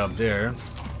way to get up there.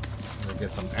 Get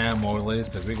some ammo at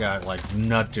least, because we got like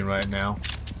nothing right now.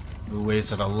 We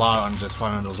wasted a lot on just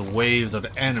finding those waves of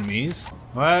the enemies.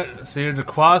 Alright, see the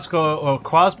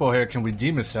crossbow here can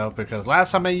redeem itself, because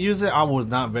last time I used it, I was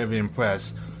not very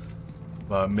impressed.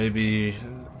 But maybe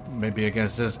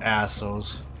against this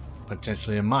assholes,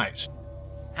 potentially it might.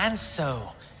 And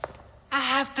so, I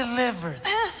have delivered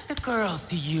the girl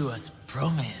to you as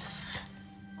promised.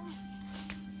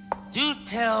 Do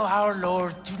tell our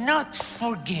Lord to not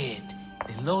forget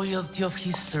the loyalty of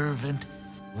his servant,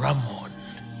 Ramon.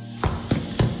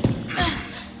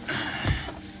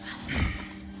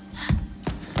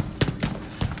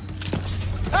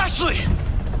 Ashley!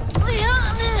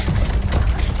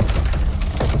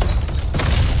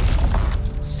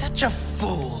 Such a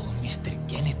fool, Mr.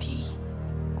 Kennedy.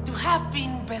 To have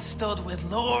been bestowed with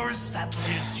Lord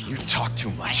Sattler's... You talk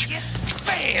too much. It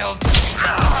failed!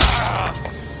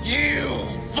 You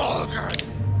vulgar!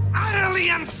 Utterly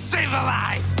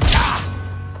uncivilized!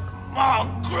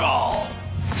 Mongrel!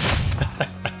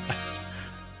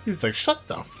 He's like, shut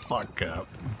the fuck up.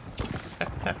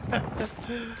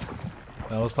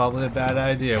 That was probably a bad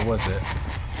idea, was it?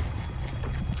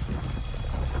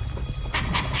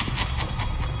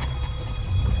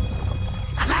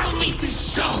 me to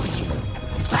show you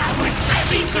the power I've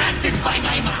been granted by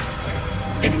my master.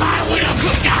 The power of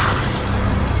God.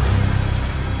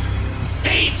 The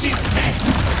stage is set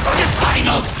for the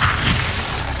final act.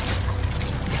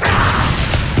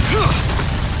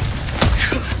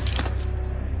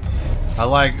 I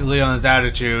like Leon's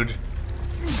attitude.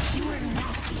 You are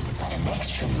nothing but an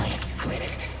extra in my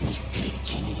script, Mr.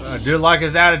 Kennedy. I do like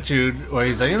his attitude where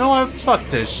he's like, you know what, fuck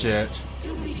this shit.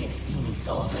 Your biggest scene is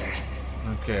over.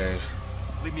 Okay.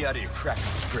 Leave me out of your crappy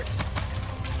script.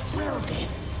 Well then,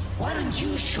 why don't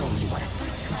you show me what a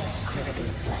first-class script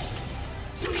is like?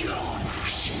 Through your own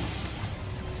actions.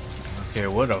 Okay,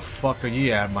 where the fuck are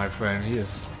you at, my friend? He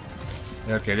is...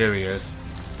 Okay, there he is.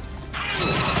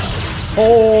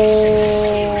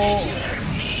 Oh!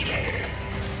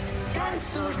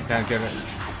 Can't get it.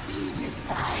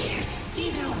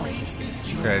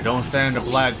 Okay, don't stand in the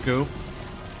black goop.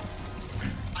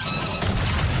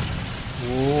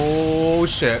 Oh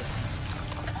shit.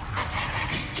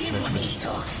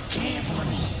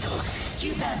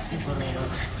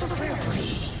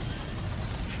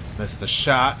 Missed the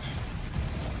shot.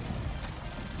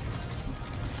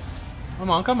 Come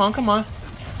on, come on, come on.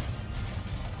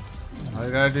 All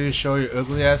you gotta do is show your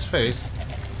ugly ass face.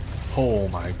 Oh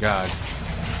my god.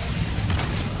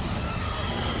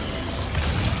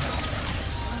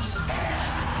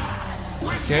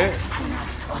 Okay.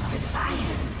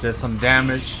 Did some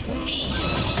damage.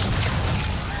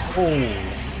 Oh.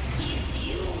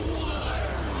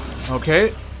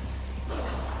 Okay.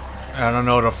 I don't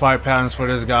know the fight patterns for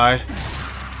this guy.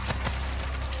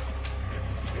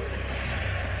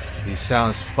 He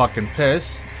sounds fucking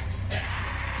pissed.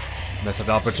 Miss an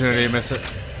opportunity, miss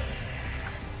it.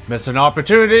 Miss an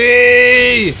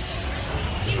opportunity!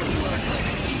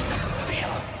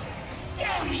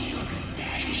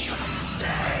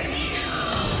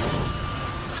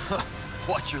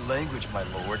 Watch your language, my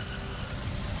lord.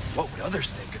 What would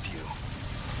others think of you?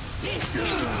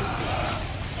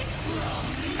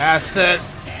 Asset!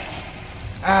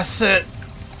 Asset!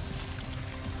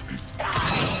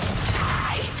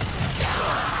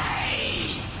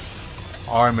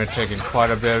 Armor taking quite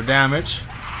a bit of damage.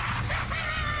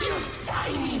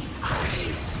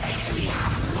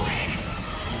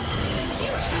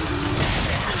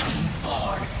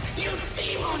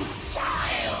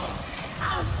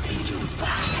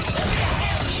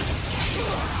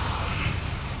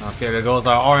 Okay, there goes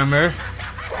our armor.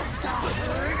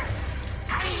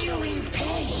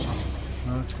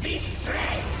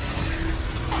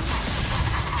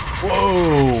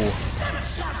 Whoa!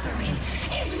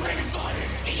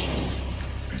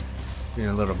 Being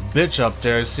a little bitch up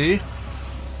there, see?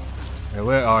 Yeah,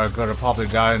 we are gonna probably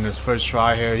die in this first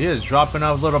try here. He is dropping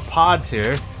off little pods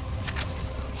here.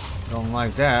 Don't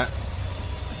like that.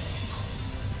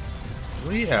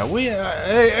 Hey,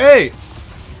 hey!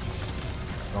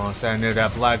 Don't stand near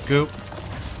that black goop.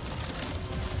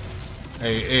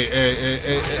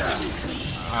 Hey.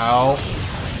 Ow.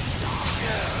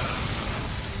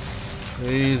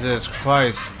 Jesus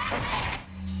Christ.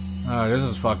 Oh, this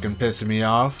is fucking pissing me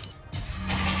off.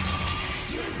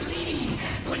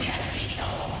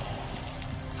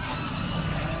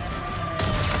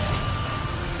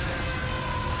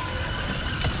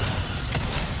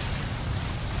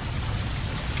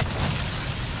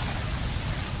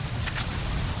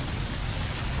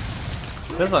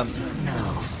 This one.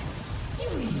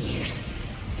 Your ears,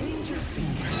 change your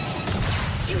fingernails,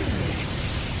 your lips.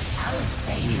 I'll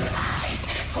save your eyes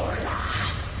for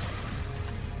last.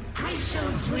 I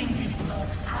shall drain the blood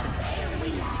out of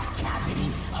every last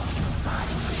cavity of your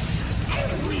body.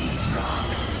 Every drop.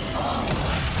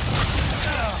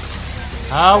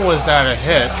 How was that a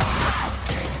hit?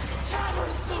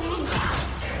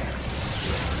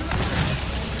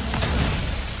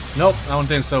 Nope, I don't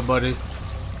think so, buddy.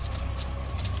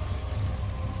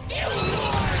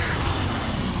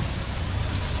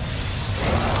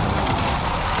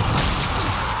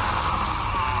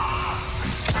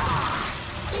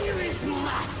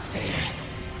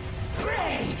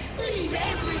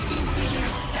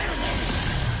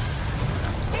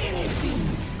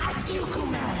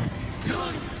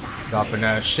 Dropping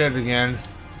that shit again.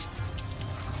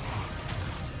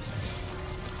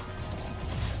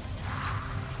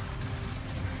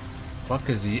 Fuck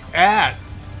is he at?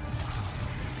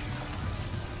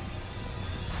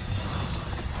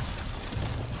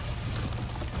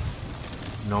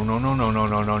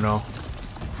 No.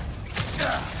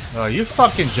 Oh, you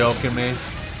fucking joking me?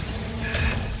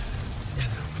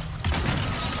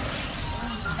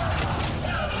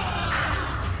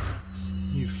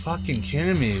 You fucking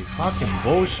kidding me? Fucking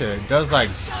bullshit. It does like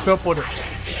triple the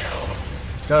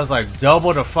Does like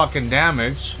double the fucking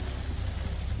damage.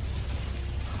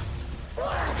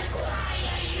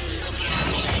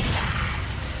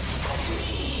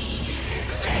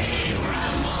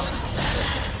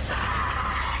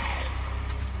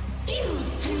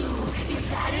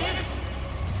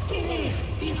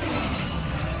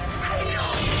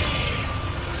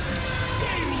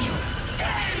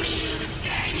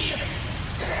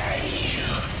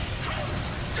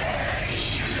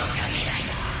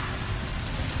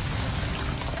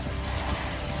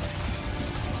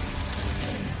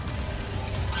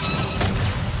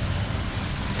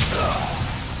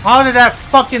 How did that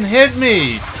fucking hit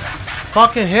me?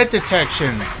 Fucking hit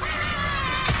detection.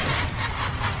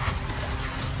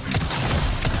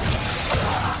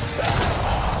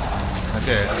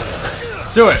 Okay.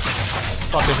 Do it.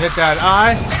 Fucking hit that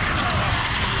eye.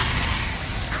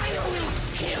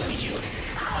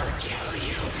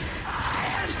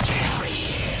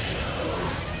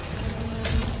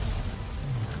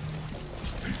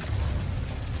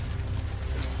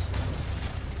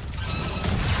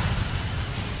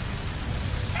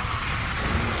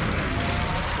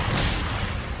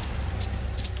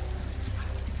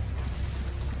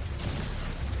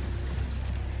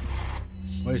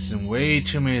 Wasting way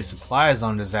too many supplies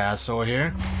on this asshole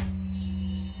here.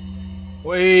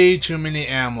 Way too many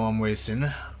ammo I'm wasting.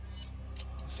 Let's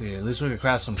see, at least we can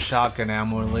craft some shotgun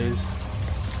ammo at least.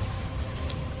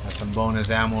 Got some bonus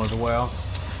ammo as well.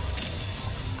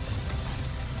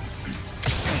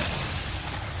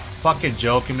 Fucking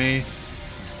joking me.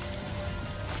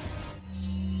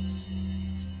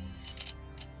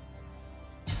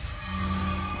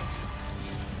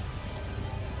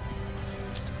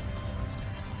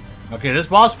 Okay, this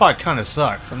boss fight kind of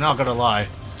sucks, I'm not gonna lie.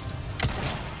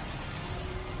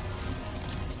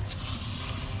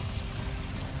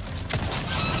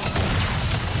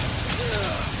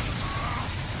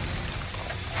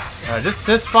 Alright,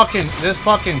 this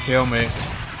fucking kill me.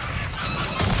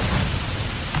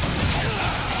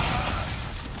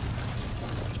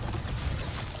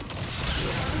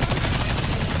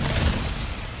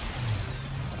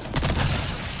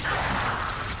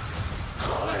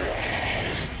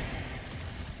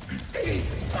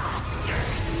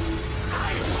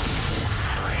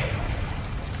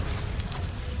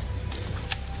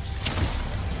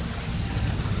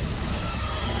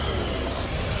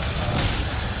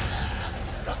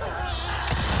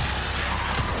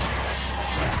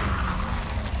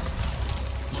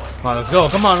 Come on, let's go.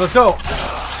 Come on, let's go.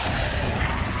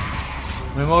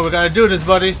 How many more we gotta do this,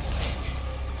 buddy?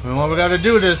 How many more we gotta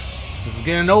do this? This is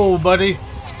getting old, buddy.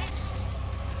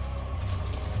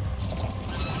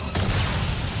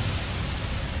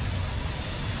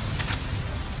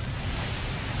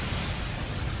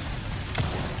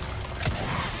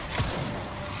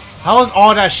 How was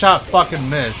all that shot fucking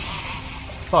miss?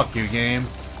 Fuck you, game.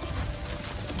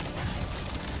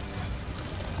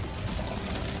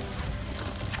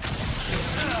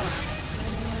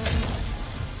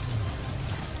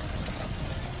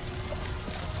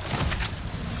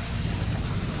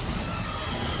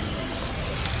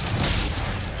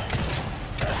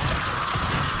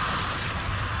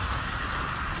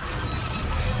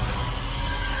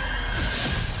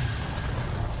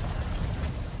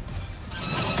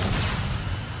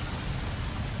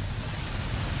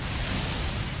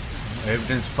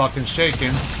 Everything's fucking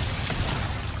shaking.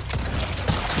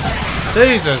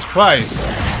 Jesus Christ.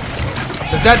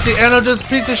 Is that the end of this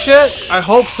piece of shit? I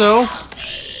hope so.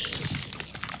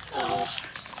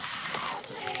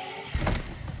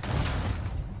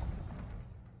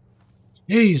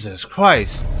 Jesus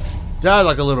Christ. Die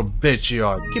like a little bitch you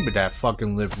are. Keep it that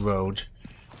fucking lip road.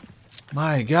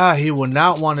 My God, he will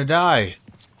not want to die.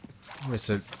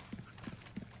 Wasted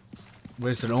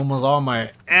almost all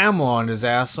my ammo on his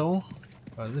asshole.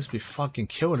 At least we fucking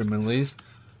killed him at least.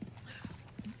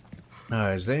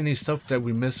 Alright, is there any stuff that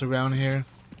we miss around here?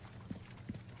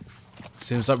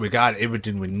 Seems like we got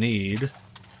everything we need.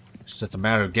 It's just a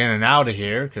matter of getting out of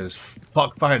here, because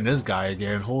fuck fighting this guy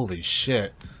again. Holy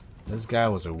shit. This guy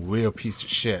was a real piece of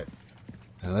shit.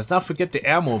 And let's not forget the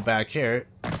ammo back here.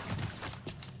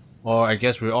 Or I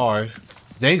guess we are.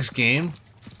 Thanks, game.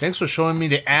 Thanks for showing me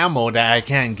the ammo that I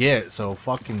can't get. So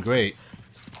fucking great.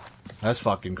 That's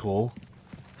fucking cool.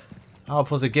 How am I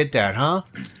supposed to get that, huh?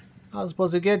 How am I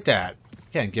supposed to get that?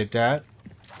 Can't get that.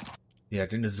 Yeah, I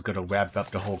think this is gonna wrap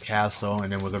up the whole castle,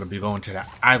 and then we're gonna be going to the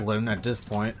island at this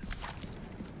point.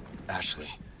 Ashley,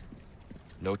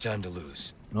 no time to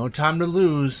lose. No time to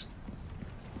lose.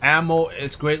 Ammo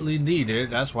is greatly needed.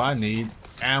 That's what I need.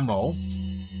 Ammo.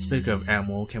 Speaking of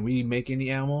ammo, can we make any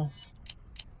ammo?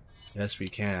 Yes, we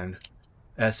can.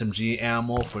 SMG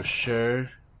ammo for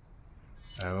sure.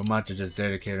 We might have to just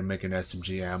dedicate to making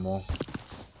SMG ammo.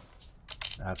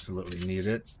 Absolutely need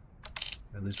it.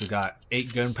 At least we got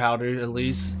 8 gunpowder at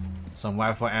least. Some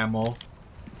rifle ammo.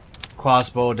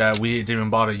 Crossbow that we didn't even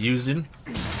bother using.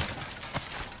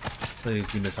 Please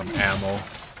give me some ammo.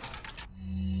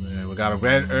 And we got a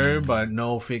red herb, but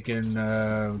no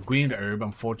freaking green herb,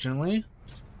 unfortunately.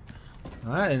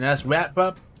 Alright, and that's wrap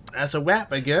up. That's a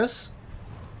wrap, I guess.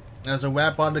 That's a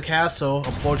wrap on the castle.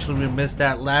 Unfortunately, we missed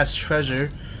that last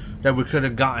treasure that we could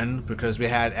have gotten because we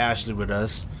had Ashley with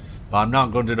us. But I'm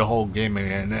not going to do the whole game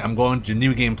again. I'm going to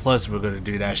New Game Plus. We're going to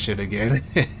do that shit again.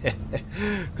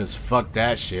 Because fuck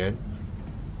that shit.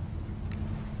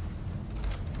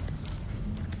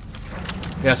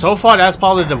 Yeah, so far that's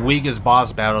probably the weakest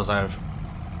boss battles I've...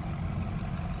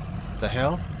 The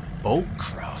hell? Boat?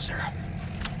 Krauser.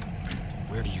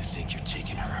 Where do you think you're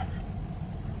taking her?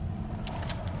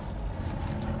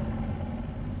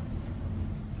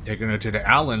 Taking her to the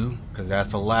island, because that's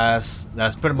the last...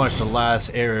 That's pretty much the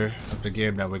last area of the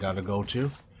game that we gotta go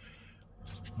to.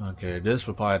 Okay, this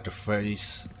we'll probably have to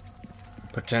face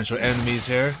potential enemies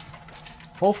here.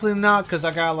 Hopefully not, because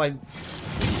I got like...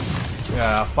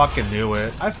 Yeah, I fucking knew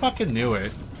it. I fucking knew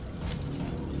it.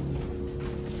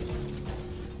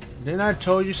 Didn't I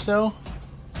tell you so?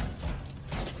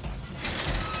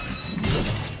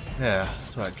 Yeah,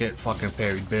 that's what I get, fucking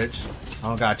parried, bitch. I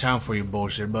don't got time for your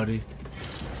bullshit, buddy.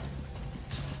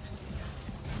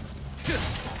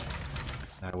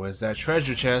 Now, where's that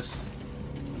treasure chest?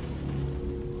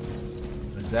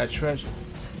 Where's that treasure?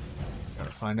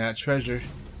 Gotta find that treasure.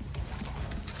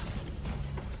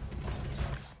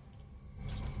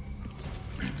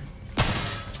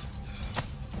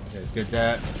 Let's get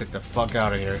that. Let's get the fuck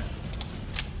out of here.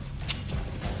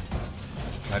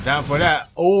 Not down for that.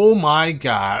 Oh my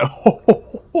god.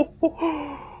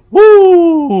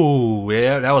 Woo!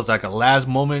 Yeah, that was like a last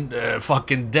moment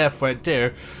fucking death right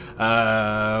there. We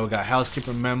got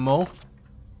housekeeper memo.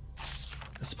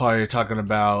 It's probably talking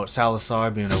about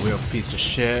Salazar being a real piece of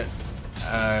shit.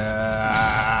 I'm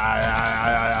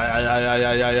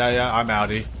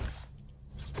outie.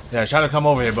 Yeah, try to come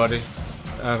over here, buddy.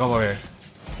 Come over here.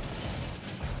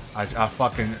 I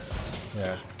fucking...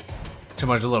 Yeah. Too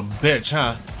much a little bitch,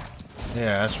 huh?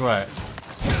 Yeah, that's right.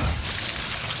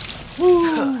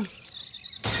 Woo!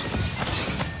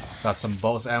 Got some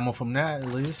bolts ammo from that, at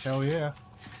least. Hell yeah.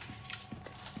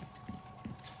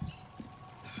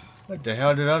 What the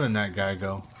hell did other than that guy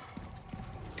go?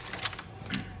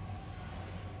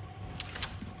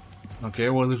 Okay,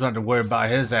 well, at least we don't have to worry about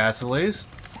his ass, at least.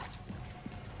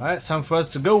 Alright, time for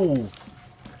us to go.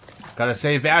 Gotta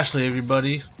save Ashley,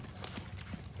 everybody.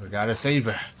 We gotta save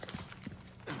her.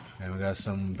 And we got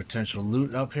some potential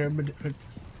loot up here.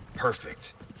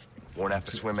 Perfect. Won't have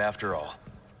to swim after all.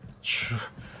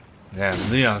 Yeah,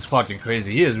 Leon's fucking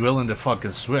crazy. He is willing to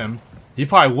fucking swim. He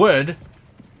probably would.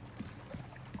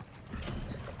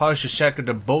 Probably should check if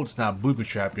the boat's not booby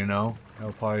trapped, you know. That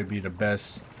would probably be the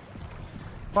best.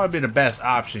 Probably be the best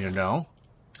option, you know.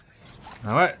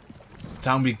 Alright.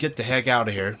 Time we get the heck out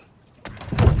of here.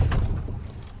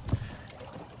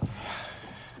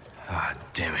 Ah,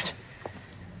 damn it.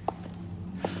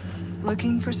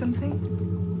 Looking for something?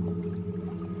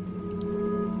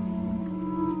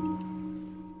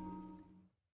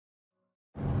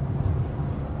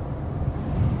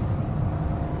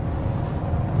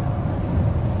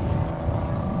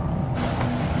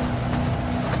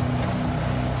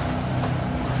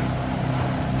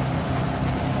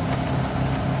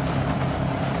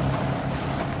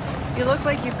 You look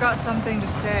like you've got something to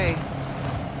say.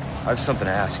 I have something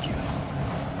to ask you.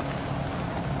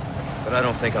 But I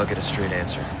don't think I'll get a straight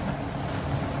answer.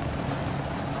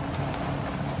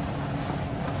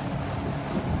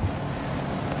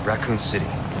 Raccoon City.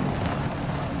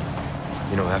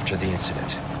 You know, after the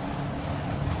incident,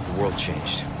 the world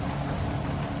changed.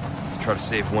 Try to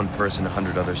save one person,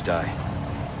 100 others die.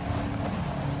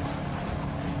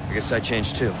 I guess I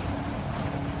changed too.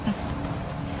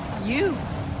 You?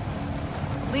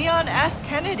 Leon S.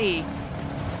 Kennedy.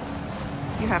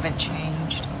 You haven't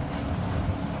changed.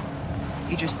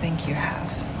 You just think you have.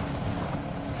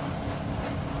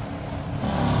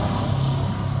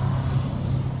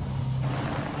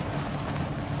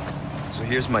 So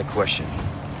here's my question.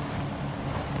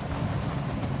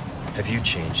 Have you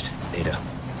changed, Ada?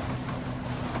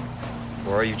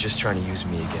 Or are you just trying to use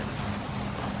me again?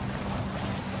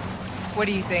 What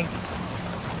do you think?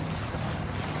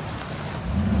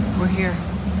 We're here.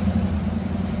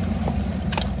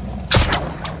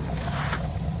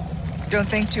 Don't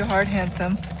think too hard,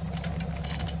 handsome.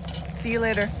 See you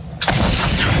later.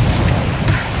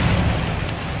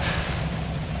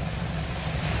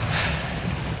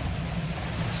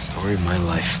 Story of my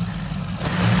life.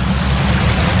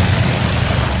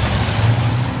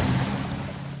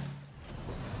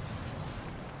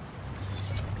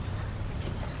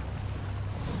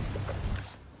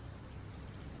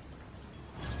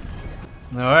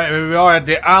 Alright, here we are at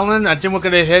the island. I think we're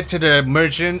gonna head to the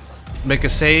merchant, make a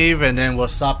save, and then we'll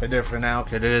stop it there for now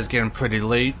because it is getting pretty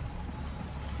late.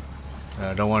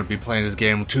 I don't want to be playing this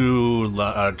game too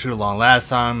long. Last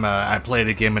time I played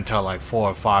the game until like 4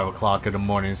 or 5 o'clock in the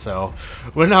morning, so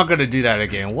we're not gonna do that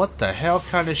again. What the hell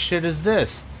kind of shit is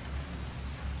this?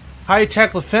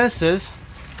 High-tech defenses?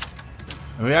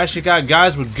 And we actually got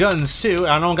guys with guns too.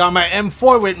 I don't got my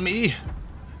M4 with me.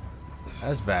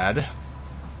 That's bad.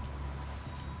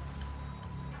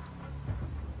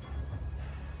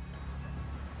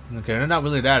 Okay, they're not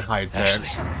really that high-tech.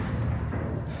 Ashley,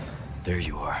 there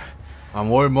you are. I'm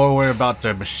more worried about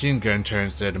the machine gun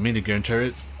turrets there, the minigun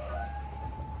turrets.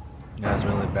 That's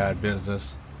really bad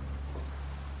business.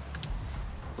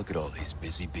 Look at all these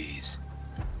busy bees.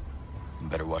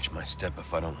 Better watch my step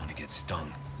if I don't want to get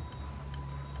stung.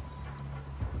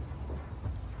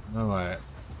 Alright.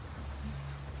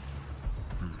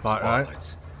 Spotlight.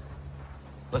 Spotlights.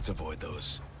 Let's avoid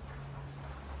those.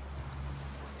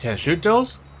 Can't shoot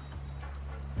those?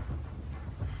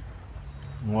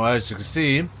 Well, as you can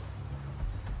see,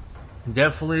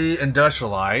 definitely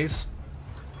industrialized.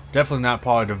 Definitely not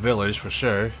part of the village for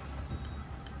sure.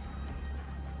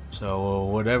 So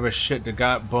whatever shit they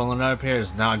got boiling up here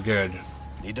is not good.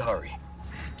 Need to hurry.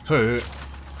 Hey. If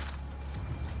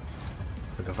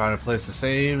we can find a place to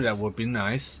save, that would be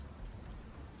nice.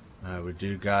 We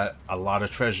do got a lot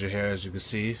of treasure here, as you can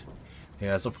see.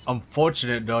 Yeah, it's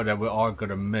unfortunate though that we are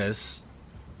gonna miss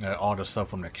all the stuff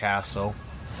from the castle,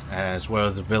 as well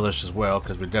as the village as well,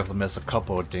 because we definitely missed a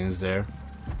couple of things there.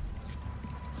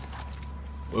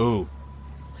 Ooh.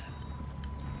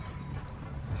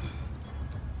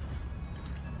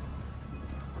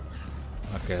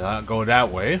 Okay, I'll go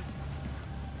that way.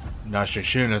 Not sure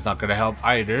shooting's not gonna help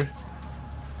either.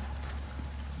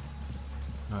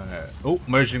 Alright. Oh,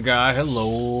 merchant guy,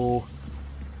 hello.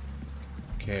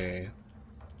 Okay.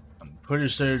 I'm pretty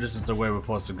sure this is the way we're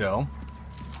supposed to go.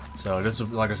 So this is,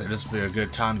 like I said, this would be a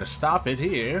good time to stop it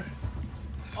here.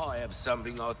 I have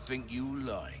something I think you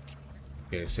like.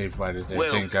 Okay, safe fighters there,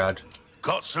 Welcome. thank God.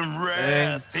 Got some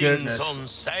rare Thank things goodness. on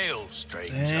sale,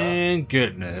 stranger. Thank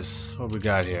goodness. What we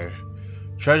got here?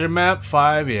 Treasure map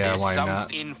 5, yeah, There's why not?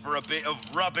 something for a bit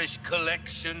of rubbish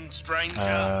collection,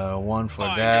 stranger. One for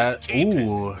Finders that. keepers.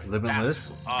 Ooh, limitless.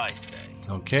 That's what I say.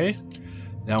 Okay.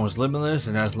 That one's limitless,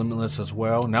 and that's limitless as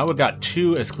well. Now we got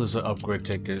 2 exclusive upgrade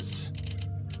tickets.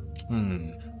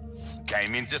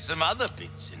 Came into some other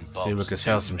bits and bobs. See if we can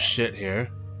sell too. some shit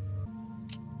here.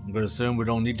 I'm gonna assume we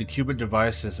don't need the Cuban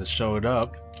device since it showed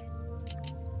up.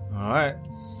 Alright.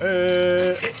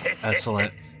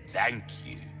 Excellent. Thank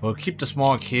you. We'll keep the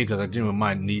small key because I think we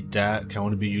might need that. Can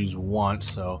only be used once,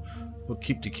 so we'll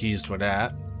keep the keys for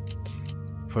that.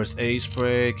 First aid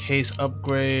spray, case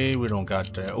upgrade. We don't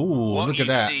got that. Ooh, What look you at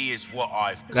that. see is what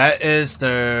I've got. That is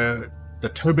the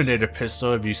Terminator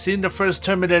pistol. If you've seen the first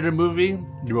Terminator movie,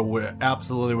 you will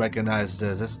absolutely recognize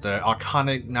this. This is the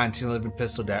iconic 1911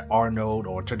 pistol that Arnold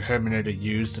or Terminator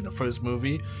used in the first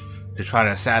movie to try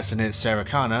to assassinate Sarah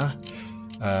Connor.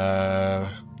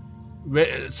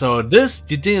 So this,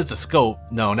 you think it's a scope?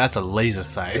 No, that's a laser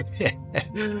sight.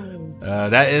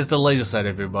 That is the laser sight,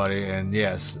 everybody. And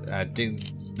yes, I think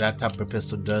that type of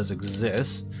pistol does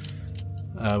exist.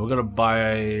 We're gonna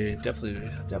buy,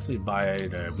 definitely buy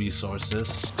the resources.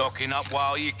 Stocking up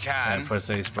while you can. And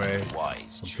first aid spray,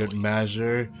 Wise good choice.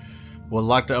 measure. We'd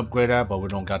like to upgrade that, but we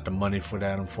don't got the money for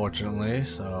that, unfortunately.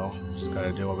 So just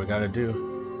gotta do what we gotta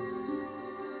do.